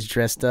 Everybody's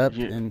dressed up.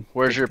 And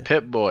where's your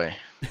Pip Boy?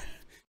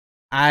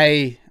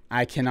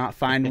 I cannot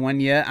find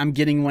one yet. I'm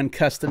getting one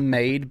custom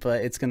made,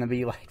 but it's going to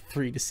be like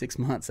 3 to 6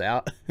 months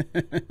out.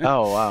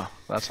 Oh, wow.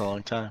 That's a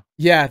long time.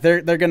 Yeah,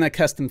 they're going to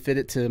custom fit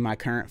it to my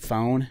current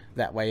phone.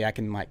 That way I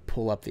can like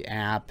pull up the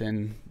app,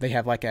 and they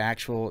have like an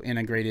actual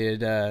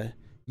integrated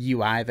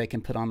UI they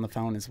can put on the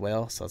phone as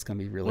well. So it's going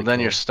to be really cool. Then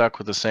you're stuck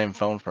with the same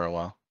phone for a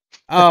while.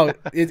 Oh,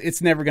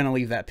 it's never going to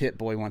leave that Pit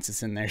Boy once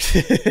it's in there.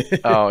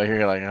 Oh,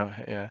 you're like, oh,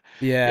 yeah.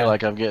 Yeah. You're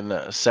like, I'm getting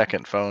a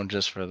second phone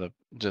just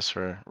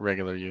for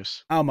regular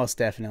use. Oh, most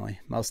definitely.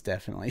 Most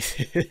definitely.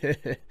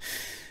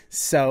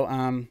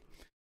 So,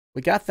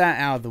 we got that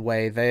out of the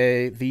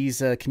way.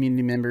 These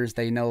community members,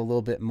 they know a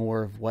little bit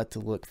more of what to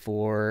look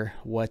for,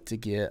 what to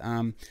get.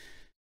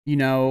 You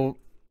know,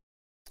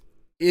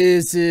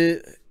 is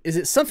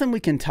it something we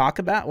can talk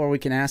about, or we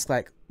can ask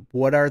like,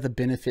 what are the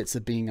benefits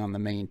of being on the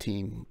main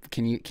team?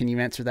 Can you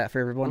answer that for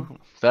everyone?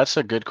 That's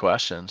a good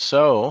question.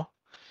 So,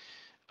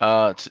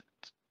 I'm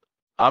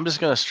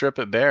just gonna strip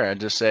it bare and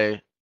just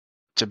say,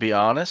 to be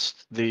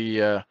honest,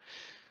 we're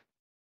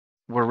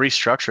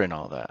restructuring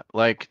all that.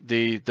 Like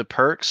the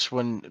perks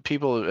when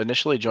people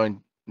initially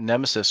joined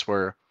Nemesis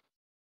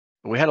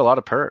we had a lot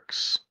of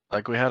perks.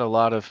 Like we had a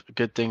lot of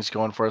good things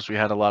going for us. We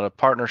had a lot of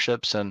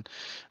partnerships and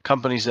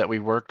companies that we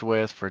worked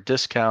with for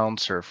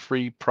discounts or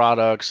free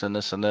products and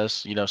this and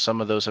this. You know,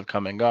 some of those have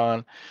come and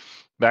gone.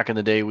 Back in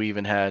the day, we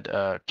even had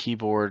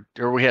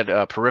we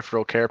had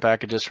peripheral care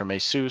packages from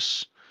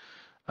Asus.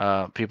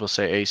 People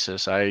say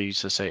Asus. I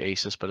used to say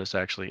Asus, but it's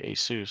actually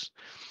Asus.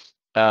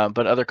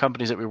 But other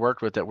companies that we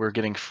worked with that we're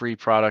getting free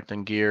product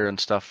and gear and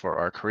stuff for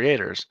our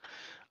creators.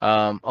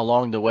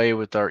 Along the way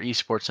with our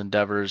esports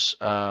endeavors,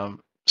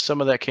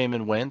 some of that came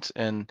and went,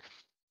 and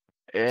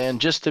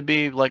And just to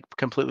be like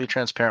completely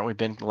transparent, we've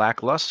been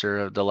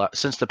lackluster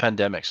since the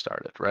pandemic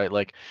started, right?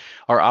 Like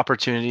our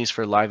opportunities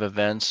for live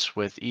events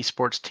with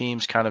esports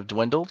teams kind of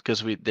dwindled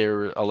because there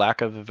were a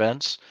lack of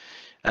events,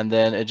 and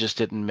then it just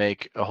didn't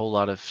make a whole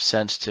lot of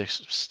sense to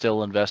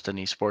still invest in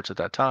esports at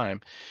that time.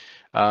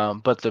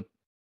 But the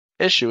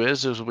issue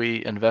is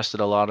we invested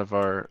a lot of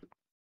our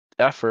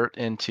effort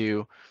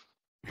into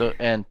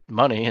and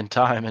money and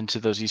time into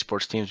those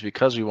esports teams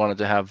because we wanted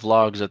to have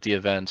vlogs at the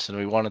events, and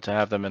we wanted to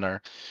have them in our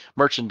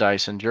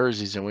merchandise and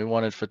jerseys, and we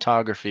wanted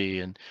photography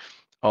and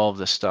all of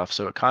this stuff.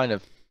 So it kind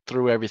of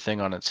threw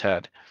everything on its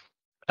head.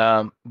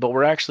 But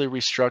we're actually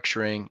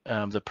restructuring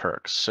the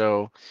perks.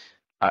 So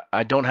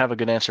I don't have a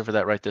good answer for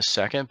that right this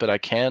second, but I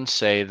can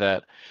say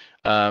that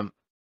um,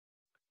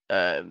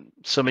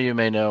 some of you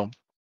may know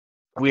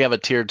we have a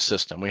tiered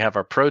system. We have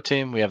our pro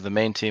team, we have the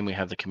main team, we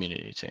have the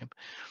community team.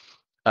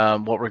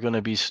 What we're going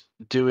to be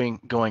doing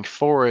going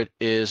forward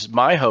is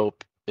my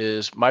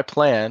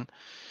plan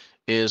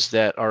is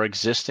that our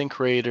existing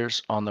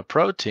creators on the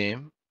pro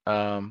team, we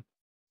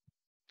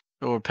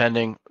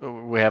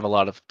have a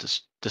lot of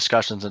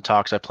discussions and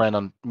talks. I plan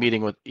on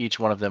meeting with each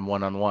one of them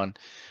one-on-one,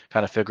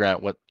 kind of figure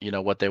out what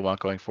they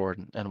want going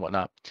forward and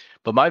whatnot.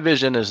 But my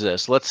vision is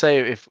this: let's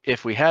say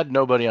if we had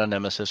nobody on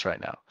Nemesis right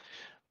now,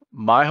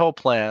 my whole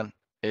plan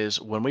is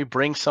when we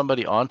bring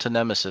somebody onto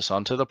Nemesis,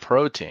 onto the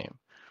pro team,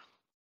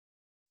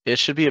 it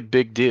should be a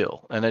big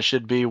deal, and it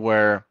should be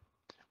where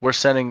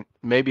we're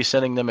maybe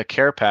sending them a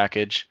care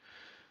package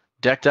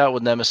decked out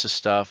with Nemesis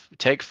stuff,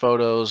 take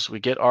photos, we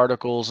get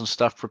articles and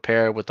stuff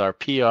prepared with our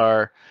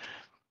PR,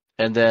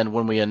 and then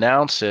when we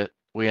announce it,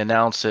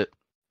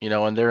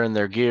 and they're in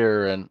their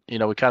gear, and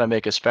we kind of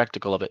make a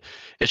spectacle of it.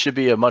 It should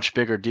be a much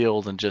bigger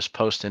deal than just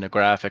posting a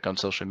graphic on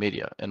social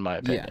media, in my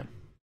opinion.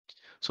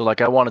 So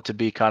like I want it to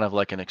be kind of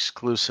like an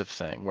exclusive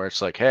thing where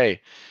it's like, hey,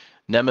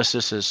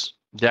 Nemesis is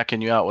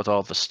decking you out with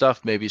all the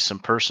stuff, maybe some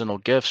personal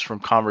gifts from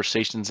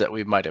conversations that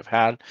we might have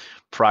had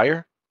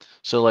prior.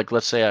 So like,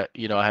 let's say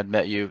I had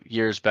met you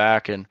years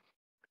back, and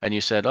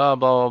you said, oh,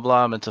 blah, blah,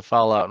 blah, I'm into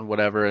Fallout and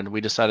whatever, and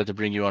we decided to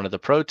bring you onto the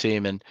pro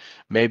team, and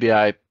maybe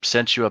I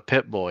sent you a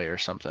Pip-Boy or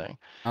something.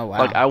 Oh wow!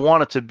 Like I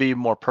want it to be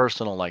more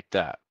personal like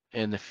that,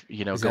 and Is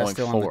going that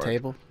still forward. On the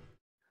table?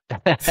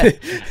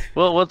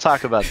 Well, we'll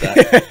talk about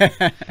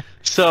that.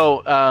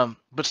 So,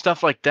 but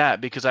stuff like that,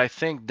 because I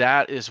think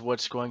that is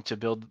what's going to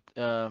build.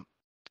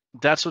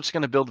 That's what's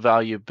going to build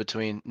value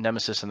between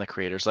Nemesis and the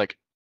creators. Like,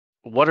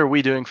 what are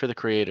we doing for the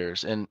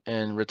creators in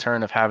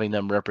return of having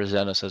them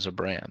represent us as a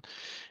brand?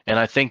 And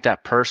I think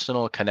that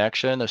personal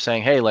connection of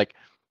saying, hey, like,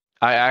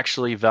 I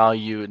actually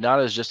value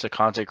not as just a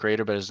content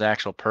creator, but as an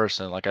actual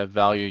person. Like, I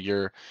value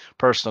your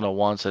personal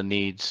wants and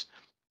needs,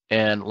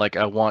 and like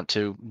I want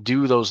to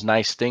do those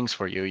nice things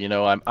for you.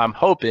 I'm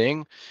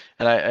hoping,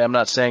 and I'm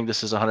not saying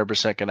this is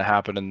 100% going to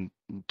happen in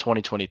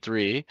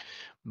 2023,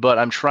 but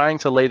I'm trying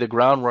to lay the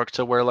groundwork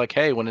to where, like,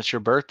 hey, when it's your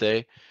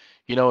birthday,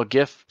 a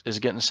gift is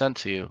getting sent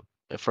to you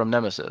from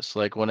Nemesis.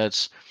 Like when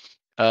it's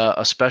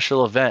a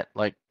special event,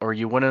 like, or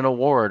you win an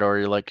award, or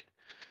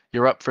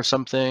you're up for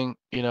something,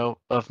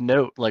 of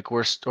note, like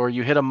or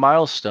you hit a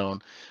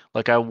milestone.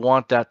 Like I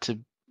want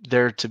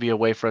there to be a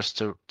way for us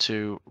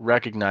to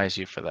recognize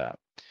you for that.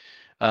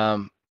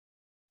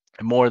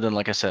 More than,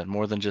 like I said,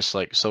 more than just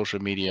like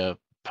social media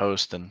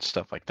posts and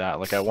stuff like that.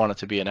 Like I want it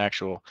to be an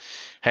actual,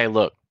 hey,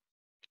 look,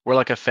 we're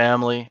like a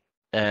family,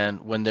 and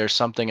when there's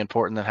something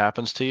important that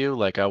happens to you,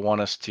 like I want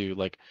us to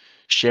like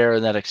share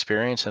in that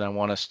experience, and I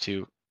want us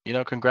to,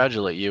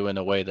 congratulate you in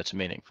a way that's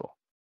meaningful.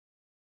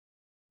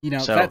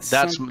 So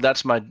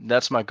that's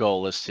my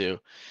goal, is to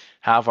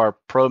have our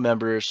pro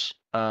members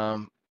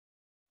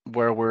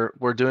where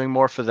we're doing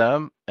more for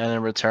them, and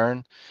in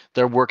return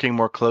they're working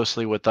more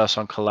closely with us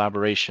on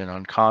collaboration,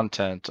 on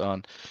content,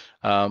 on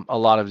a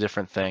lot of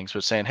different things,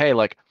 but saying, hey,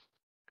 like,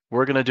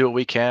 we're going to do what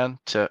we can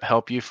to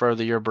help you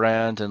further your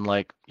brand and,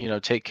 like,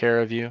 take care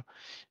of you,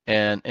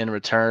 and in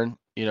return,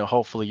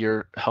 hopefully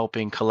you're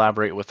helping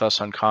collaborate with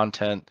us on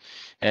content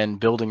and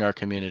building our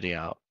community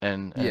out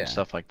and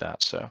stuff like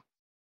that. So,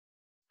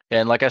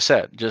 and like I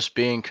said, just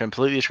being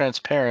completely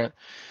transparent,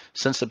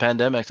 since the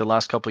pandemic, the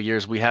last couple of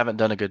years, we haven't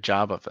done a good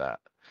job of that.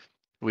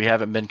 We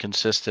haven't been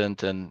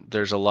consistent, and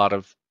there's a lot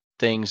of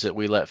things that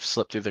we let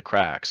slip through the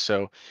cracks.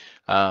 So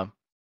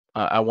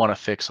I want to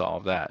fix all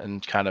of that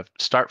and kind of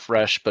start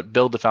fresh, but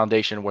build the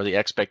foundation where the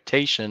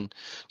expectation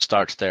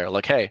starts there.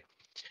 Like, hey,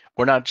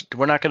 we're not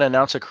going to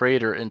announce a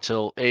creator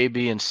until A,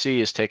 B, and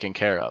C is taken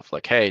care of.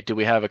 Like, hey, do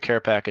we have a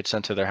care package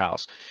sent to their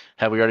house?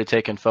 Have we already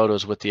taken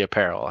photos with the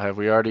apparel? Have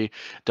we already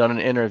done an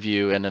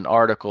interview and an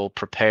article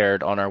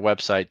prepared on our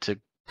website to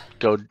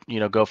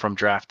go from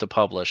draft to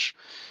publish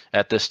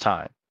at this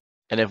time?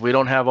 And if we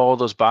don't have all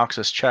those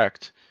boxes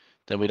checked,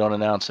 then we don't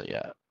announce it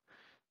yet.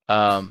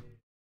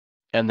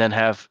 And then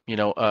have,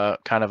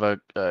 kind of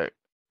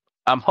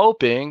I'm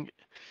hoping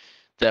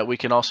that we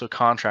can also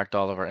contract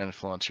all of our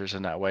influencers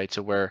in that way,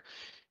 to where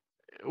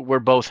we're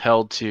both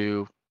held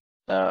to,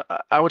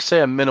 I would say,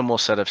 a minimal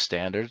set of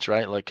standards,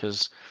 right? Like,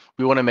 because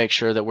we want to make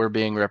sure that we're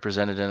being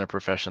represented in a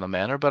professional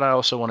manner, but I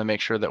also want to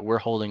make sure that we're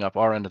holding up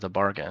our end of the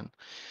bargain,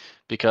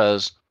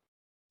 because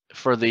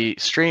for the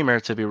streamer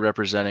to be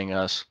representing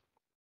us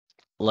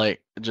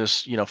like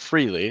just,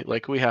 freely,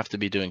 like we have to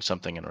be doing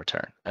something in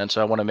return. And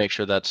so I want to make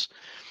sure that's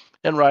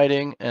in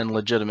writing and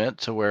legitimate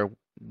to where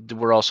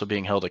we're also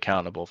being held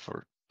accountable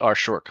for our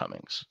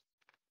shortcomings.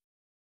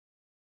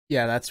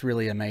 Yeah, that's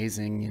really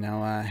amazing.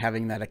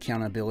 Having that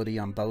accountability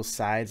on both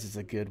sides is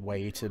a good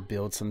way to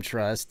build some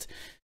trust.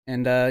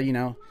 And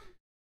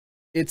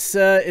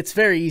it's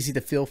very easy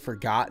to feel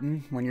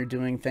forgotten when you're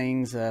doing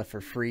things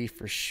for free,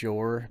 for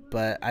sure.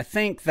 But I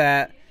think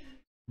that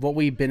what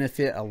we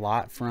benefit a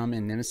lot from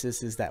in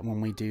Nemesis is that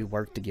when we do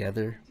work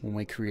together, when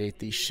we create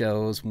these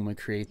shows, when we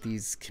create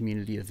these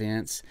community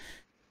events,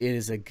 it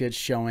is a good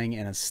showing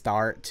and a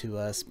start to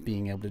us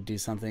being able to do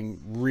something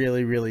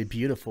really, really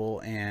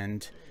beautiful.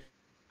 And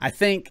I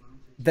think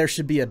there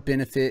should be a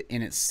benefit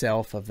in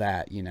itself of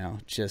that,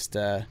 just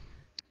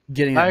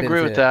getting that I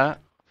agree with benefit. that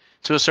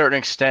to a certain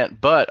extent,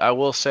 but I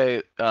will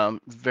say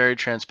very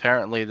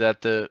transparently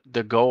that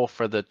the goal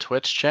for the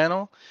Twitch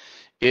channel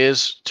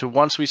is to,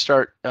 once we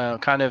start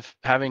kind of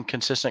having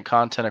consistent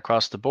content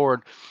across the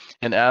board,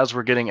 and as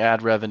we're getting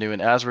ad revenue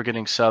and as we're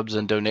getting subs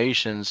and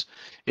donations,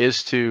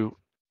 is to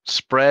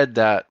spread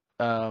that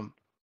the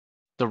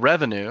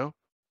revenue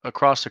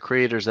across the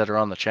creators that are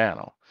on the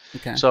channel.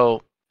 Okay.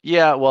 So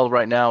yeah, well,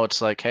 right now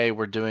it's like, hey,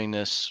 we're doing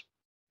this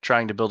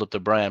trying to build up the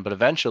brand, but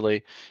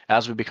eventually,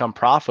 as we become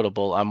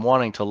profitable, I'm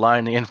wanting to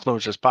line the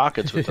influencers'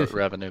 pockets with the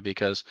revenue,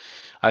 because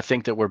I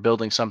think that we're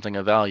building something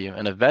of value,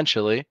 and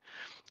eventually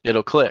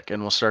it'll click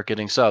and we'll start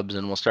getting subs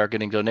and we'll start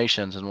getting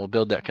donations and we'll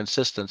build that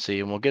consistency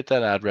and we'll get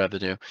that ad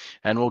revenue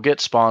and we'll get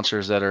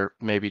sponsors that are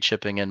maybe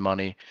chipping in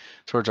money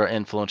towards our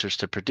influencers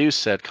to produce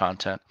said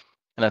content.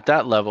 And at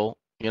that level,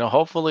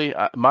 hopefully,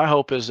 my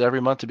hope is every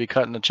month to be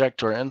cutting a check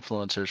to our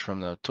influencers from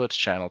the Twitch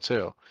channel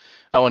too.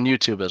 Oh, and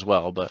YouTube as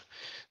well, but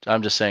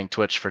I'm just saying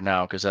Twitch for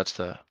now because that's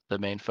the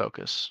main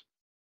focus.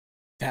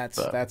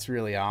 That's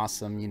really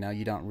awesome.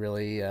 You don't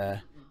really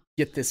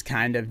get this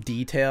kind of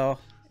detail,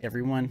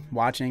 everyone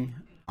watching,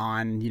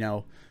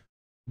 on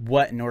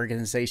what an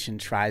organization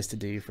tries to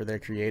do for their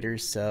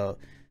creators. So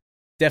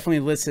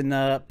definitely listen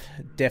up,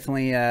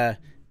 definitely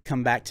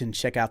come back to and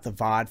check out the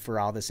VOD for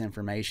all this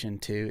information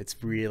too.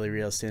 It's really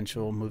real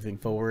essential moving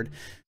forward.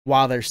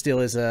 While there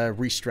still is a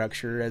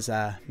restructure, as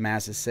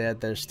Maz has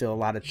said, there's still a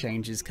lot of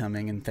changes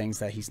coming and things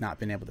that he's not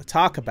been able to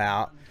talk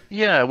about.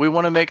 Yeah, we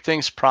want to make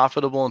things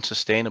profitable and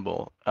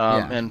sustainable.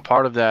 And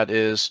part of that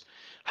is,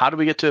 how do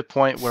we get to a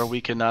point where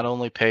we can not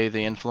only pay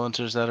the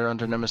influencers that are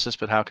under Nemesis,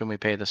 but how can we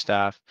pay the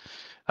staff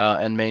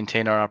and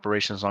maintain our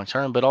operations long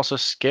term, but also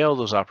scale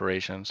those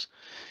operations?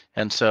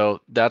 And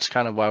so that's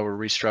kind of why we're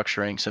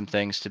restructuring some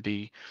things to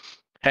be,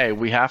 hey,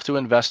 we have to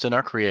invest in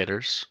our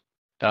creators.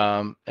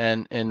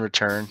 And in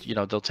return,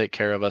 they'll take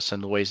care of us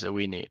in the ways that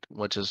we need,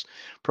 which is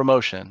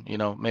promotion,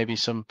 maybe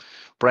some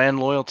brand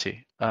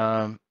loyalty,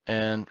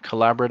 and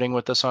collaborating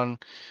with us on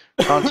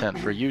content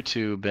for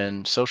YouTube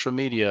and social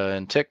media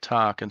and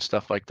TikTok and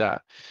stuff like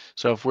that.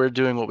 So if we're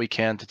doing what we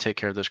can to take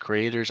care of those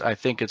creators, I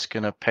think it's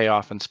going to pay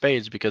off in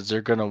spades, because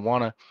they're going to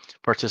want to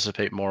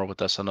participate more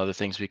with us on other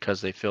things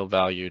because they feel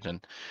valued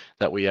and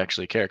that we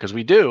actually care. Because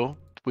we do.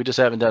 We just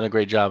haven't done a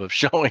great job of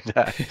showing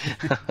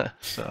that.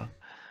 So.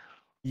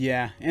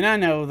 Yeah, and I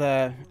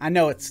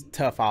know it's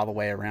tough all the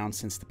way around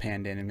since the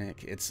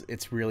pandemic.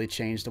 It's really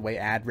changed the way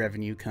ad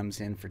revenue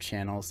comes in for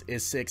channels.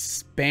 It's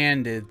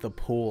expanded the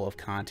pool of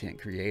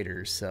content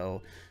creators.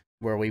 So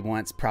where we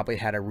once probably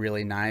had a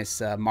really nice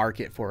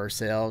market for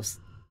ourselves,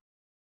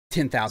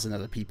 10,000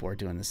 other people are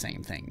doing the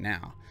same thing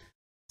now.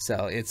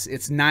 So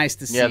it's nice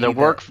to see. Yeah, the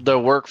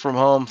work from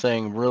home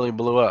thing really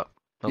blew up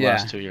the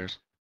last 2 years.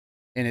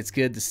 And it's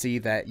good to see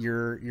that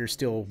you're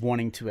still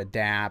wanting to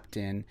adapt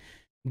and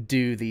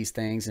do these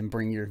things and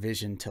bring your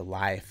vision to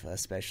life,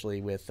 especially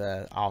with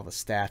all the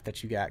staff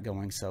that you got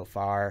going so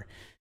far.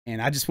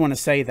 And I just want to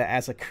say that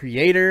as a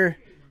creator,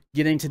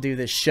 getting to do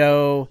this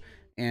show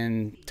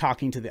and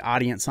talking to the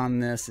audience on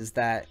this, is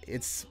that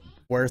it's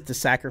worth the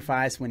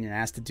sacrifice when you're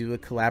asked to do a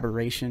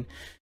collaboration.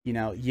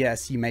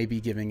 Yes, you may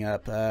be giving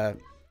up a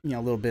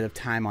little bit of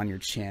time on your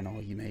channel.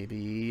 You may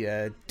be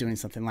doing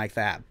something like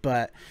that,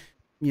 but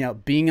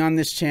being on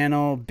this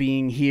channel,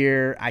 being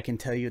here, I can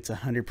tell you it's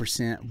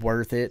 100%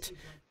 worth it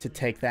to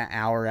take that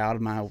hour out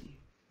of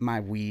my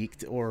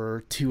week,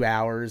 or 2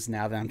 hours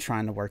now that I'm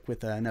trying to work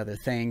with another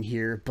thing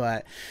here.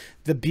 But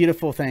the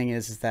beautiful thing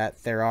is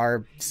that there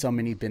are so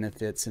many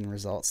benefits and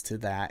results to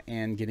that,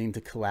 and getting to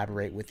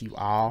collaborate with you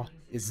all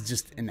is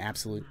just an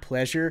absolute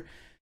pleasure.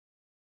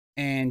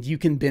 And you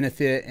can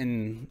benefit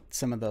in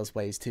some of those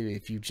ways too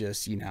if you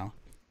just,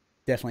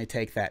 definitely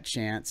take that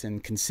chance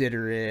and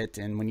consider it.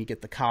 And when you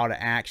get the call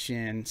to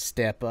action,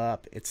 step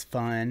up. It's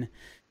fun,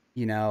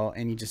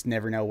 and you just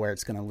never know where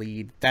it's going to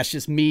lead. That's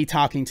just me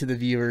talking to the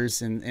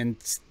viewers and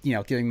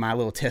giving my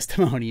little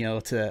testimonial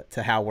to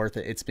how worth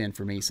it's been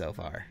for me so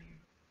far.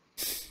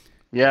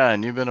 Yeah,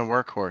 and you've been a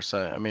workhorse.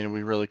 I mean,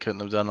 we really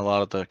couldn't have done a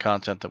lot of the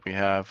content that we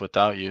have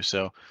without you.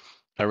 So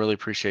I really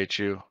appreciate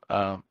you.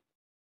 Yeah,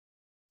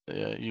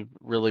 you've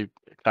really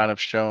kind of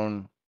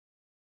shown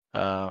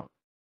uh,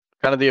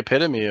 kind of the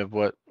epitome of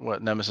what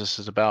Nemesis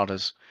is about,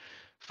 is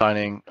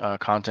finding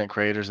content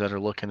creators that are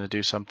looking to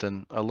do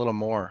something a little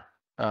more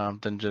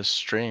than just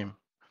stream,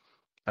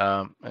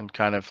 and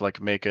kind of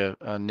like make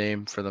a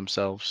name for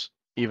themselves,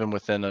 even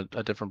within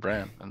a different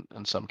brand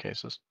in some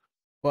cases.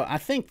 Well, I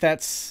think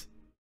that's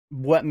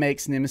what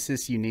makes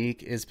Nemesis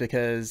unique, is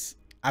because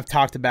I've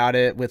talked about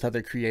it with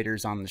other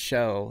creators on the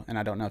show, and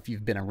I don't know if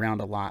you've been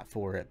around a lot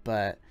for it,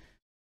 but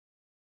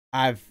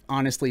I've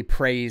honestly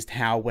praised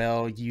how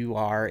well you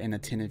are and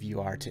attentive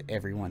you are to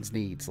everyone's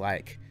needs.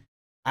 Like,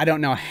 I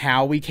don't know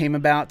how we came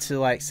about to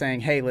like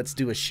saying, hey, let's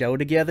do a show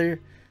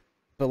together,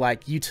 but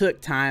like you took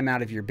time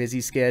out of your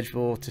busy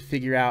schedule to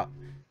figure out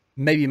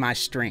maybe my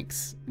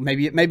strengths.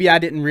 Maybe I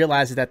didn't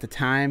realize it at the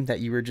time, that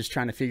you were just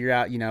trying to figure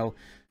out,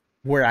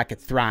 where I could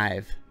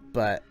thrive.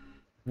 But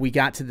we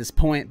got to this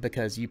point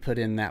because you put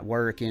in that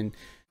work. And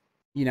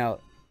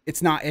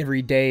it's not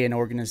every day an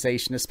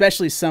organization,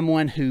 especially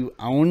someone who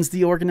owns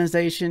the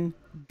organization,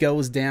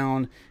 goes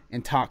down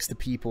and talks to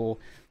people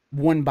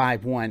one by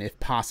one if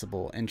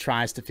possible, and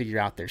tries to figure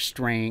out their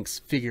strengths,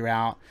 figure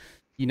out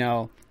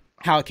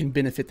how it can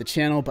benefit the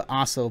channel but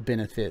also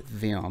benefit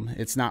them.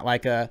 It's not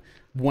like a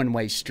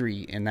one-way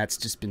street, and that's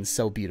just been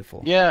so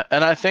beautiful. Yeah,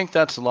 and I think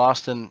that's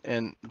lost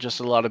in just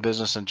a lot of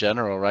business in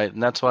general, right?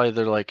 And that's why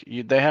they're like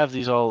they have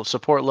these all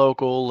support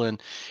local and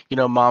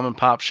mom and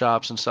pop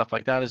shops and stuff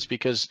like that. Is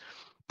because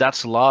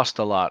that's lost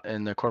a lot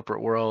in the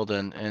corporate world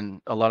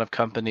and a lot of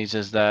companies,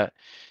 is that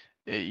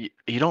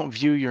you don't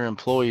view your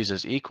employees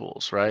as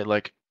equals, right?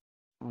 Like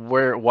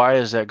why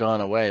has that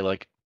gone away?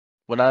 Like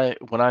when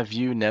I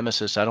view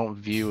Nemesis, I don't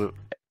view,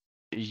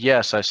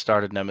 yes, I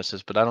started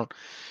Nemesis, but I don't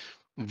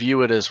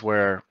view it as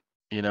where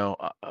you know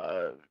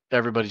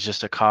everybody's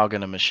just a cog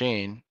in a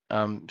machine.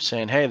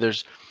 Saying, hey,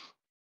 there's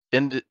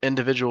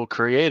individual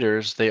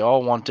creators, they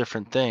all want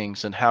different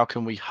things, and how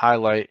can we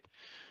highlight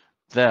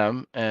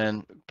them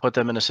and put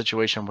them in a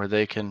situation where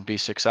they can be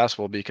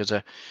successful? Because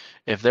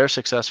if they're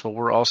successful,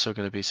 we're also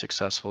going to be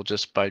successful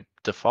just by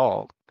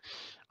default.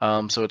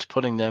 So it's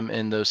putting them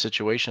in those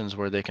situations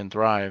where they can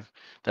thrive.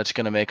 That's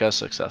going to make us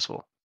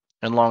successful.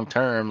 And long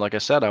term, like I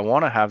said, I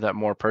want to have that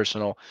more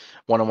personal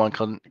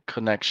one-on-one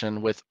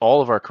connection with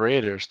all of our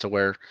creators, to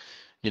where,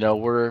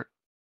 we're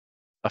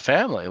a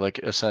family, like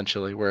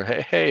essentially, where,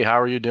 hey,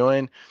 how are you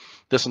doing?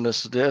 This and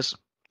this, this.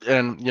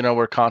 And,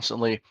 we're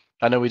constantly,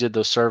 I know we did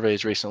those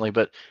surveys recently,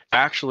 but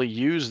actually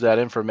use that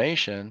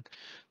information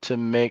to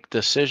make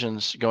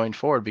decisions going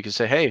forward, because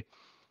say, hey,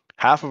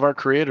 half of our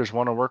creators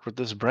want to work with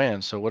this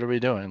brand. So what are we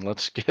doing?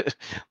 Let's get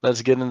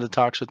into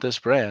talks with this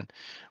brand.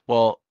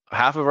 Well,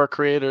 half of our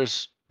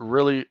creators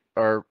really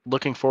are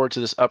looking forward to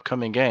this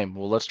upcoming game.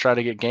 Well, let's try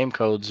to get game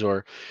codes,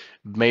 or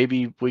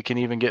maybe we can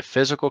even get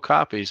physical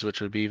copies,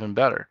 which would be even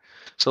better.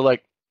 So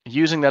like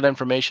using that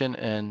information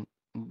and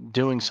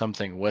doing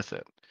something with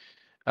it.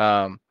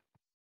 Um,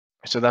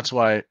 so that's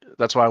why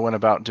I went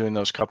about doing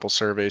those couple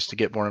surveys to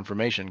get more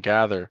information,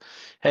 gather,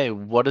 hey,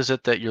 what is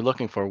it that you're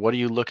looking for? What are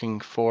you looking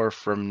for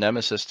from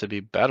Nemesis to be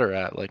better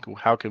at? Like,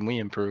 how can we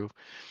improve,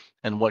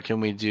 and what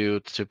can we do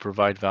to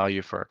provide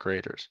value for our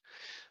creators?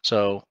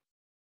 So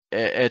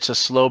it's a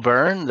slow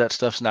burn. That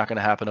stuff's not going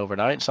to happen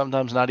overnight.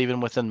 Sometimes not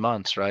even within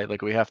months, right?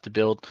 Like we have to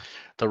build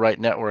the right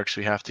networks.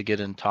 We have to get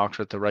in talks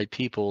with the right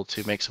people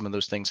to make some of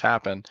those things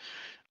happen.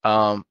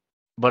 Um,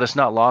 but it's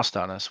not lost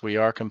on us. We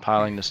are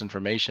compiling this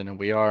information, and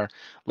we are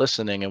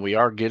listening, and we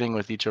are getting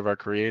with each of our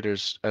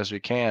creators as we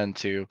can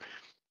to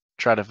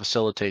try to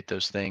facilitate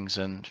those things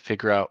and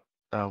figure out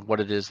what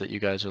it is that you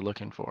guys are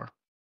looking for.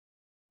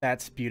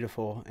 That's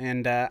beautiful.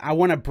 And I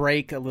want to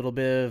break a little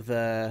bit of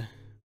the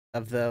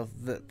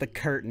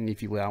curtain,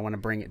 if you will. I want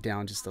to bring it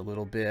down just a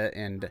little bit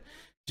and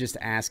just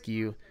ask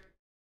you,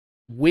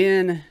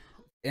 when,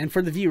 and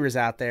for the viewers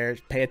out there,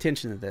 pay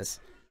attention to this,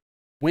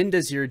 when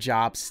does your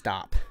job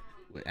stop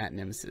at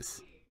Nemesis?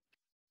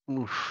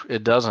 Oof,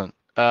 it doesn't.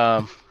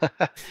 I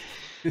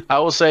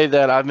will say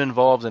that I'm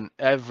involved in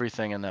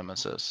everything in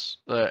Nemesis.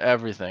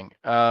 Everything.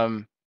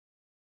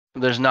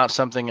 There's not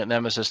something at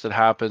Nemesis that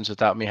happens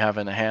without me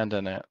having a hand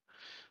in it.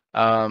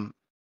 Um,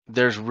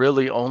 there's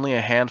really only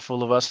a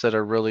handful of us that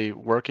are really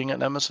working at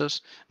Nemesis.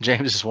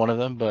 James is one of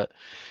them, but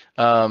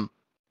um,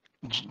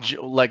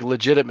 like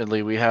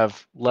legitimately, we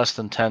have less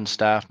than 10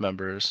 staff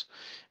members.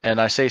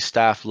 And I say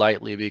staff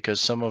lightly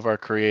because some of our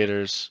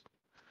creators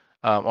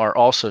are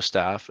also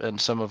staff,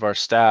 and some of our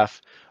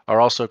staff are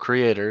also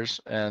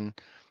creators. And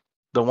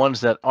the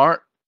ones that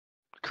aren't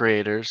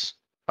creators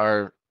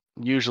are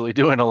usually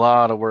doing a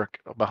lot of work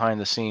behind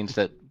the scenes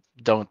that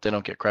they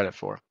don't get credit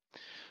for.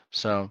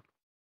 So,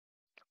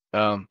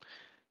 um,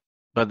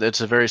 but it's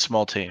a very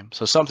small team.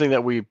 So something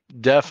that we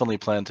definitely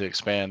plan to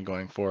expand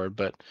going forward,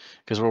 but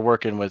because we're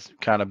working with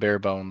kind of bare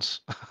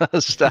bones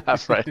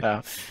staff right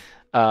now.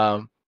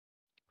 Um,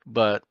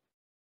 but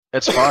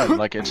it's fun.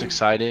 Like it's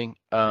exciting.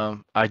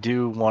 I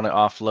do want to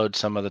offload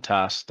some of the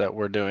tasks that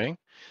we're doing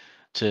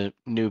to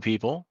new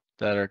people.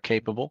 that are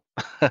capable.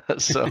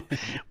 So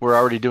we're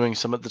already doing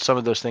some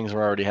of those things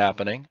are already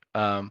happening.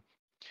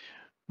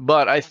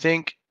 But I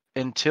think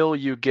until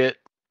you get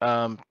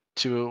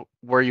to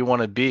where you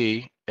want to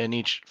be in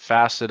each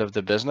facet of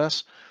the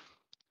business,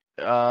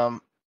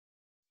 um,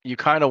 you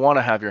kind of want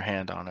to have your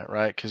hand on it,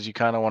 right? Because you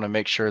kind of want to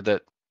make sure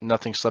that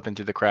nothing's slipping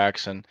through the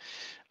cracks and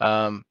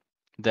um,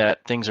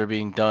 that things are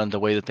being done the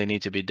way that they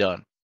need to be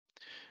done.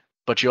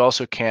 But you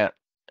also can't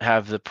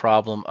have the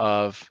problem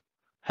of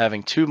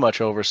having too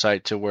much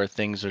oversight to where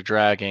things are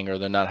dragging or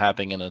they're not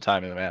happening in a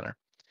timely manner.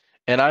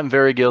 And I'm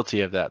very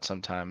guilty of that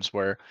sometimes,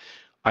 where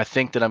I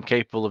think that I'm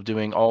capable of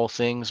doing all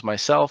things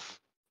myself,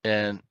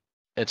 and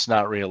it's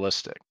not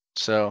realistic.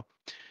 So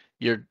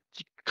you're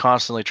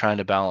constantly trying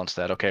to balance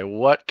that. Okay,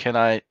 what can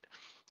I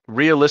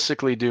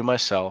realistically do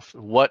myself?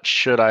 What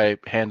should I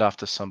hand off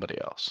to somebody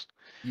else?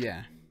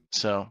 Yeah.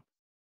 So,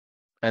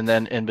 and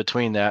then in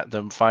between that,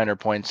 the finer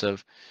points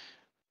of,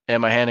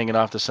 am I handing it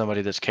off to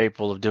somebody that's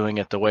capable of doing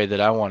it the way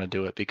that I want to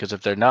do it? Because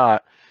if they're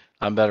not,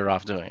 I'm better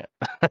off doing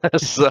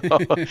it. So,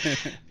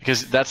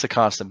 because that's a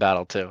constant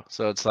battle too.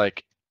 So it's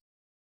like,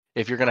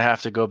 if you're going to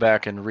have to go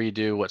back and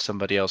redo what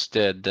somebody else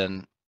did,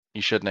 then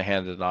you shouldn't have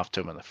handed it off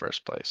to them in the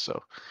first place.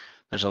 So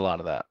there's a lot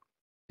of that.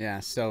 Yeah,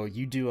 so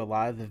you do a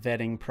lot of the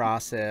vetting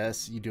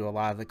process, you do a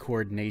lot of the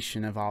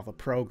coordination of all the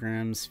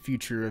programs,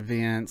 future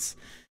events,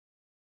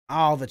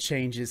 all the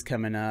changes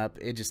coming up.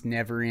 It just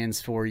never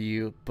ends for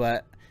you.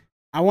 But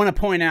I want to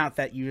point out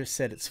that you just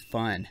said it's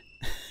fun.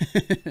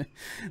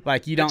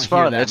 Like you don't It's hear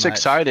fun. that It's much.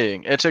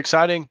 exciting. It's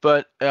exciting,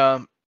 but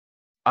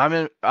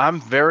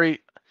I'm very,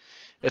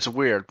 it's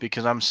weird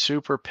because I'm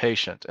super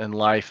patient in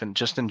life and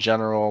just in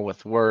general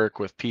with work,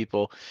 with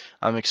people.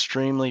 I'm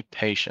extremely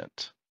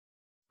patient.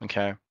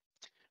 Okay.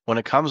 When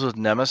it comes with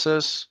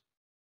Nemesis,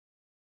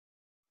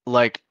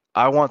 like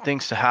I want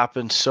things to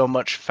happen so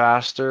much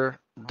faster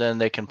than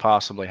they can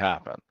possibly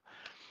happen.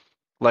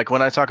 Like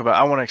when I talk about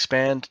I want to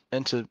expand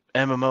into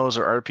MMOs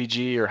or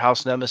RPG or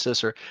House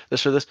Nemesis or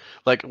this,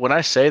 like when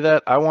I say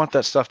that, I want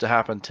that stuff to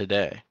happen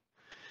today.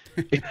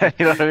 You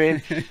know what I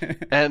mean?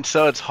 And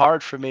so it's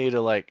hard for me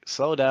to like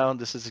slow down.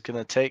 This is going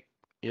to take,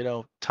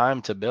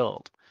 time to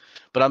build.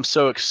 But I'm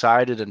so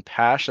excited and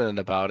passionate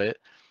about it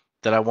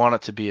that I want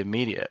it to be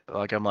immediate.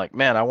 Like I'm like,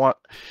 man, I want,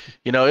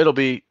 it'll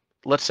be,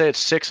 let's say it's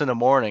 6 in the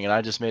morning and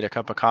I just made a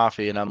cup of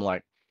coffee and I'm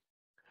like,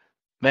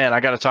 man, I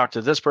got to talk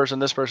to this person,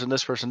 this person,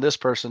 this person, this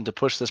person to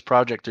push this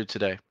project through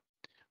today.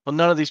 Well,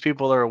 none of these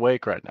people are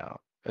awake right now.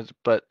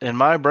 But in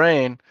my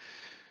brain,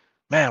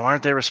 man, why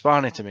aren't they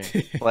responding to me?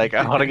 Like,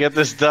 I want to get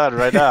this done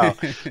right now.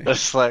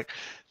 It's like,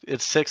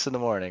 it's 6 in the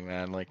morning,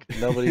 man. Like,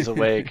 nobody's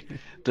awake.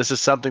 This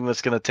is something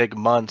that's going to take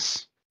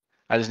months.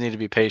 I just need to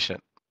be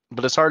patient.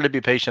 But it's hard to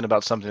be patient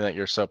about something that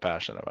you're so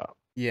passionate about.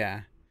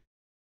 Yeah.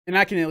 And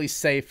I can at least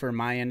say for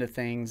my end of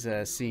things,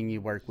 seeing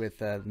you work with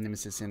the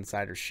Nemesis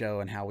Insider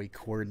show and how we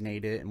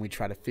coordinate it and we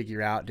try to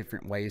figure out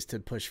different ways to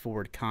push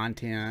forward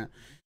content,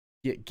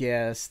 get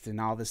guests and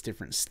all this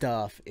different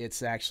stuff.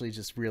 It's actually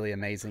just really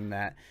amazing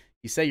that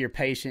you say you're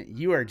patient.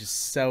 You are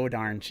just so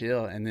darn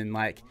chill. And then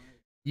like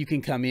you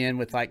can come in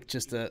with like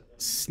just a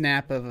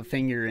snap of a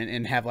finger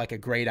and have like a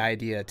great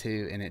idea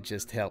too. And it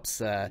just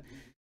helps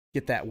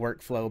get that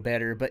workflow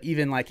better. But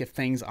even like if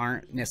things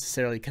aren't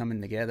necessarily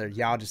coming together,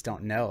 y'all just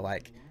don't know.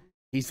 Like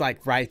he's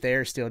like right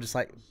there still just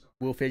like,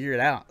 we'll figure it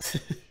out.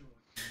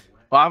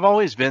 Well, I've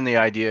always been the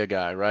idea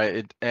guy,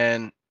 right?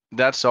 And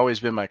that's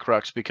always been my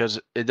crux because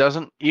it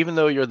doesn't, even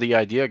though you're the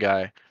idea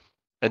guy,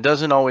 it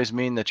doesn't always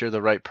mean that you're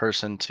the right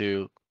person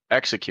to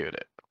execute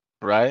it,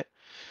 right?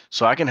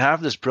 So I can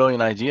have this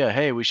brilliant idea.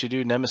 Hey, we should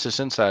do Nemesis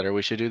Insider.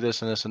 We should do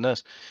this and this and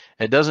this.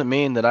 It doesn't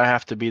mean that I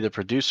have to be the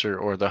producer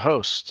or the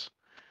host.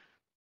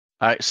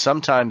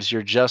 Sometimes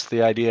you're just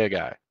the idea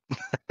guy.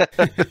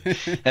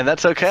 And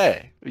that's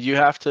okay. You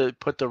have to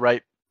put the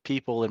right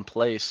people in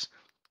place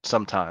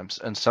sometimes,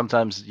 and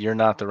sometimes you're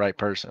not the right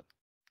person.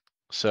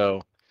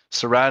 So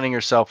surrounding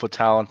yourself with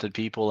talented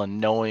people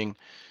and knowing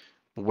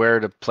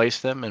where to place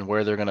them and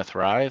where they're going to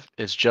thrive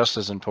is just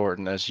as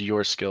important as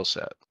your skill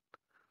set.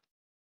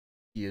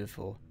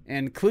 Beautiful.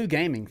 And Clue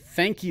Gaming,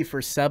 thank you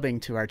for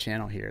subbing to our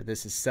channel here.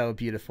 This is so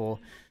beautiful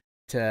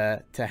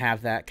to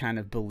have that kind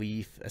of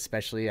belief,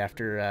 especially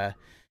after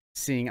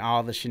seeing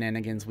all the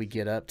shenanigans we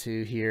get up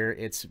to here.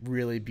 It's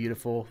really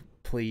beautiful.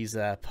 Please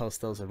post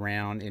those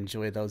around.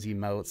 Enjoy those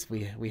emotes.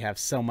 We have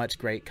so much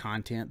great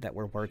content that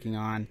we're working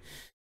on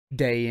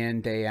day in,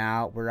 day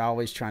out. We're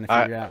always trying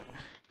to figure out.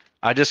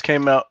 I just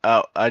came up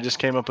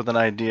with an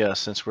idea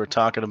since we're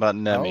talking about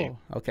Nemi.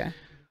 Oh, okay.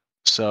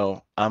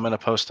 So I'm gonna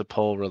post a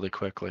poll really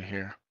quickly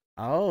here.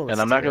 Oh,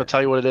 And I'm not gonna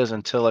tell you what it is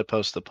until I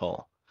post the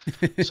poll.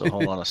 So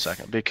hold on a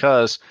second,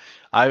 because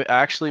I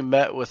actually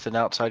met with an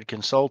outside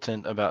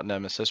consultant about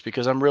Nemesis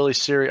because I'm really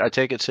serious. I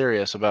take it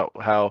serious about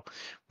how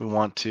we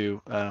want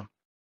to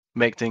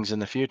make things in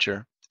the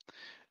future.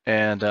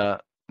 And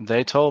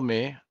they told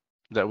me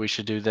that we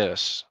should do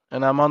this.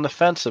 And I'm on the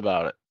fence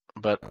about it,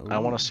 but I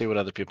want to see what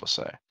other people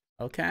say.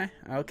 Okay,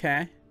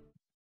 okay.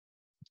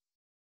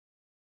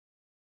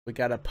 We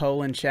got a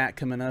poll in chat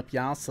coming up,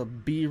 y'all, so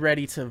be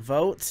ready to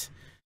vote.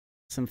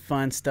 some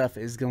fun stuff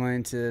is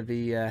going to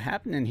be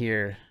happening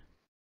here.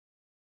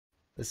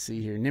 Let's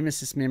see here.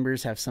 Nemesis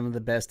members have some of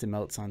the best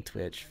emotes on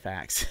Twitch.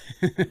 Facts.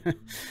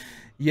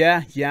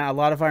 Yeah, a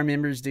lot of our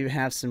members do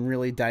have some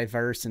really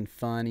diverse and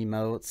fun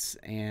emotes,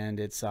 and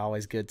it's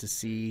always good to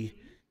see,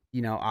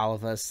 all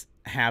of us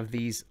have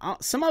these.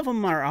 Some of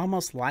them are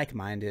almost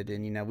like-minded,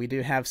 and, we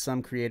do have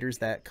some creators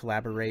that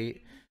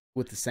collaborate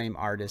with the same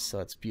artist, so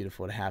it's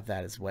beautiful to have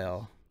that as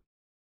well.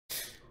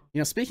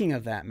 Speaking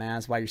of that,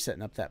 Maz, while you're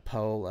setting up that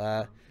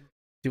poll,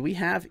 do we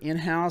have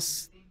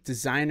in-house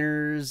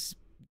designers,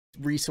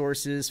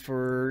 resources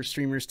for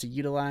streamers to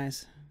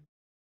utilize?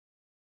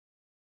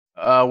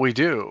 We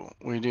do.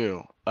 We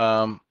do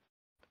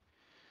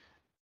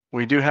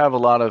have a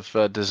lot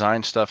of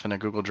design stuff in a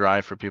Google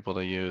Drive for people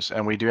to use,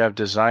 and we do have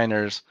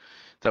designers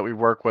that we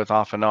work with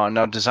off and on.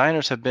 Now,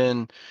 designers have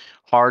been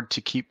hard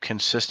to keep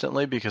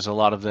consistently because a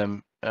lot of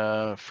them,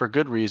 for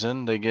good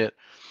reason, they get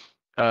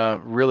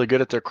really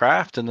good at their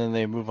craft and then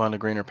they move on to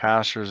greener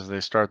pastures, they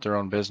start their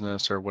own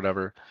business or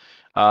whatever.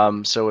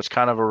 So it's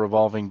kind of a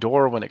revolving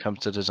door when it comes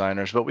to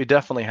designers, but we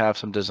definitely have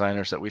some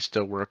designers that we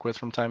still work with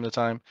from time to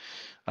time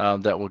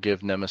that will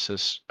give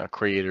Nemesis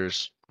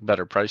creators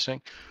better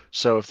pricing.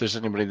 So if there's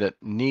anybody that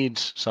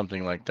needs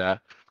something like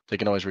that, they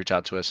can always reach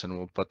out to us and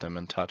we'll put them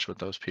in touch with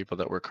those people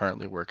that we're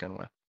currently working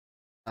with.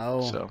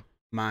 Oh,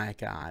 my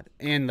God.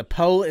 And the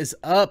poll is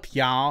up,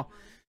 y'all.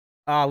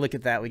 Oh, look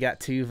at that. We got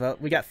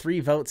 3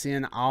 votes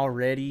in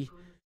already.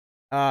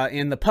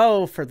 And the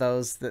poll, for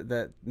those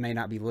that may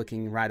not be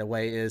looking right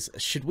away, is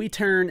should we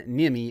turn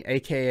Nemi,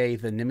 aka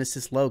the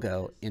Nemesis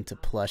logo, into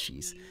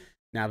plushies?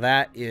 Now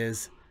that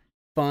is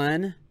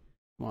fun.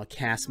 I'm gonna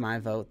cast my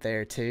vote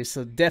there too.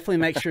 So definitely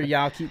make sure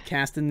y'all keep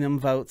casting them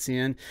votes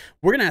in.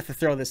 We're gonna have to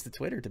throw this to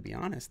Twitter, to be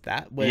honest.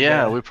 That would,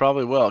 yeah, we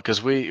probably will,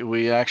 because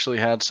we actually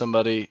had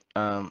somebody,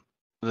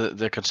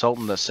 the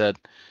consultant, that said,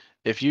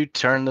 if you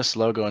turn this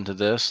logo into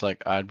this,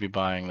 like, I'd be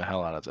buying the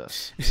hell out of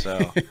this.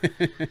 So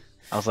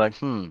I was like,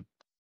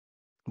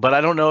 but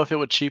I don't know if it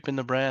would cheapen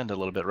the brand a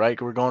little bit, right?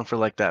 We're going for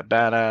like that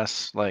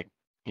badass, like,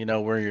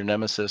 we're your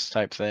nemesis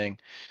type thing.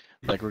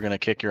 Like, we're gonna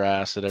kick your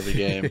ass at every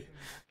game.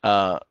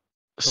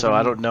 So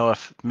I don't know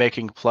if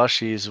making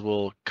plushies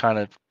will kind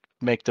of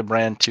make the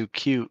brand too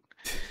cute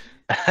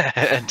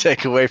and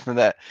take away from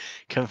that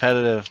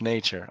competitive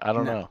nature. I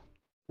don't know.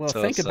 Well, So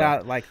think it's,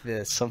 about it like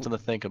this. Something to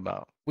think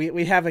about.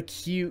 We have a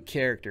cute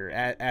character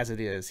as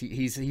it is.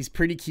 He's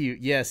pretty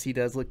cute. Yes, he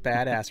does look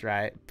badass,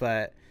 right?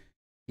 But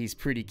he's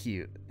pretty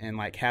cute. And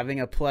like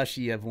having a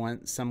plushie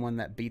of someone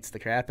that beats the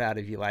crap out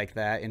of you like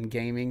that in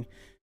gaming,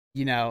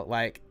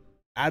 like,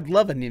 I'd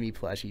love a Nemi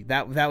plushie.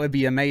 That would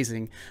be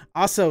amazing.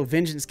 Also,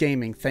 Vengeance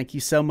Gaming, thank you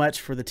so much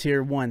for the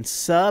tier 1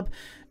 sub.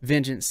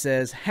 Vengeance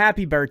says,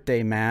 happy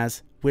birthday,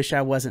 Maz. Wish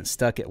I wasn't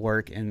stuck at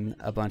work, in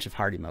a bunch of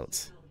heart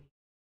emotes.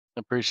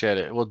 Appreciate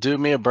it. Well, do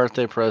me a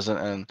birthday present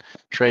and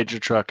trade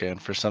your truck in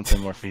for something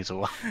more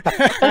feasible.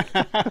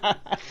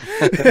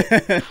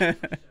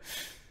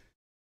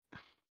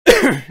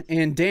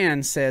 And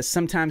Dan says,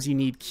 sometimes you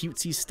need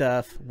cutesy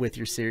stuff with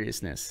your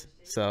seriousness.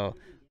 So,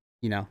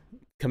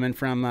 coming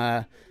from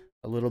a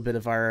little bit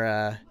of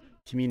our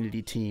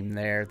community team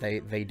there,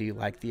 they do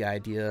like the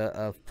idea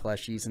of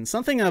plushies and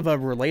something of a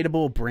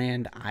relatable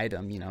brand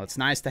item. It's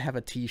nice to have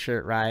a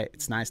t-shirt, right?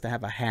 It's nice to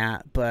have a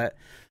hat, but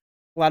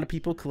a lot of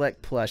people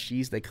collect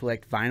plushies. They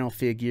collect vinyl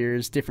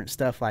figures, different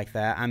stuff like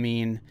that. I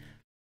mean,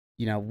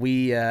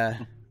 we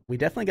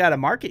definitely got a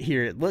market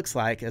here, it looks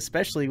like,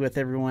 especially with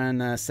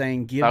everyone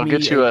saying, I'll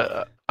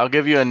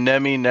give you a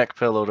Nemi neck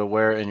pillow to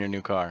wear in your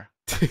new car.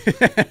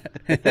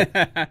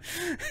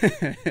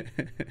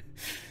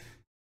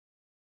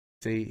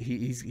 See,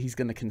 he's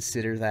going to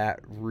consider that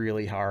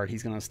really hard.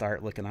 He's going to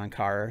start looking on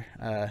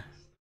Carvana.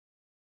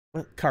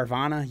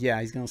 Yeah,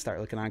 he's going to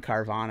start looking on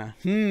Carvana.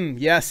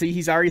 Yeah, see,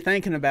 he's already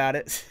thinking about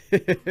it.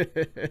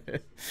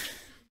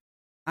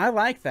 I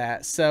like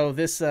that. So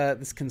this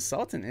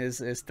consultant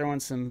is throwing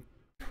some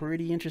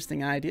pretty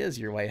interesting ideas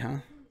your way, huh?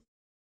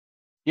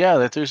 Yeah,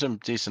 they threw some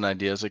decent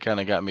ideas. It kind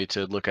of got me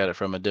to look at it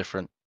from a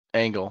different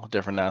angle,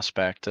 different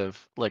aspect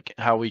of like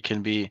how we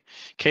can be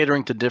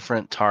catering to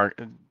different target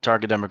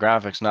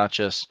demographics, not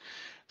just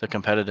the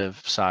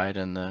competitive side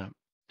and the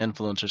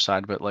influencer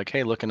side, but like,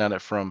 hey, looking at it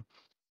from,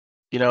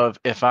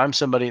 if I'm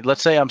somebody,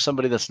 let's say I'm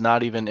somebody that's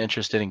not even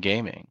interested in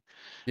gaming,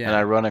 and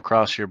I run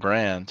across your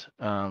brand,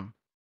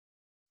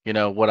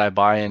 would I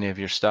buy any of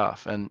your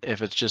stuff? And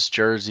if it's just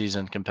jerseys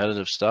and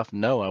competitive stuff,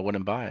 no, I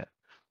wouldn't buy it.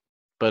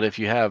 But if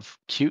you have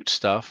cute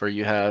stuff, or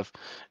you have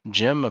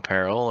gym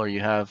apparel, or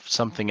you have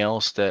something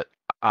else that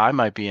I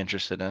might be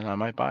interested in, I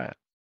might buy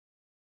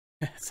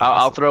it.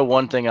 I'll throw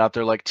one thing out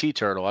there, like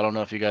T-Turtle. I don't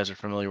know if you guys are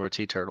familiar with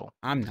T-Turtle.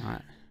 I'm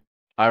not.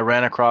 I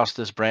ran across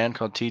this brand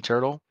called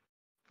T-Turtle.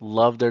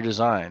 Love their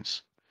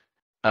designs.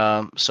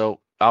 So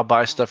I'll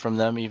buy stuff from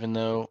them, even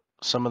though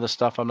some of the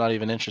stuff I'm not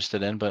even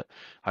interested in, but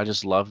I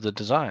just love the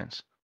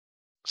designs.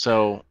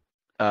 So,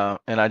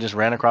 and I just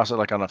ran across it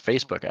like on a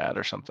Facebook ad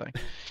or something.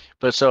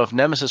 But so if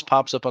Nemesis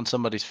pops up on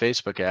somebody's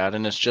Facebook ad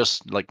and it's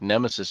just like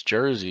Nemesis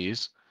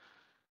jerseys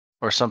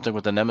or something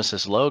with the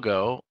Nemesis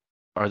logo,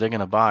 are they going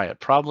to buy it?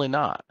 Probably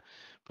not.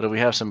 But if we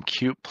have some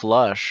cute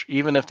plush,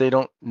 even if they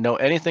don't know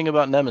anything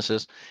about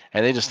Nemesis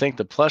and they just think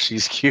the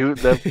plushie's cute,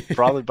 they'll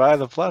probably buy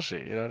the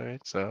plushie. You know what I mean?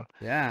 So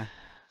Yeah.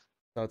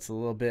 So it's a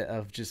little bit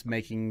of just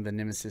making the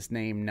Nemesis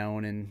name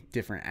known in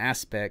different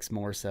aspects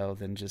more so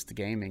than just the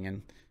gaming.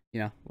 And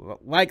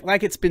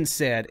like it's been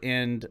said,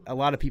 and a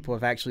lot of people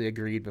have actually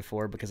agreed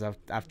before because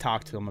I've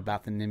talked to them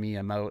about the Nemi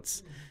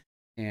emotes,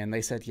 and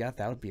they said, yeah,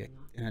 that would be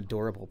an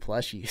adorable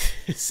plushie.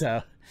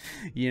 So,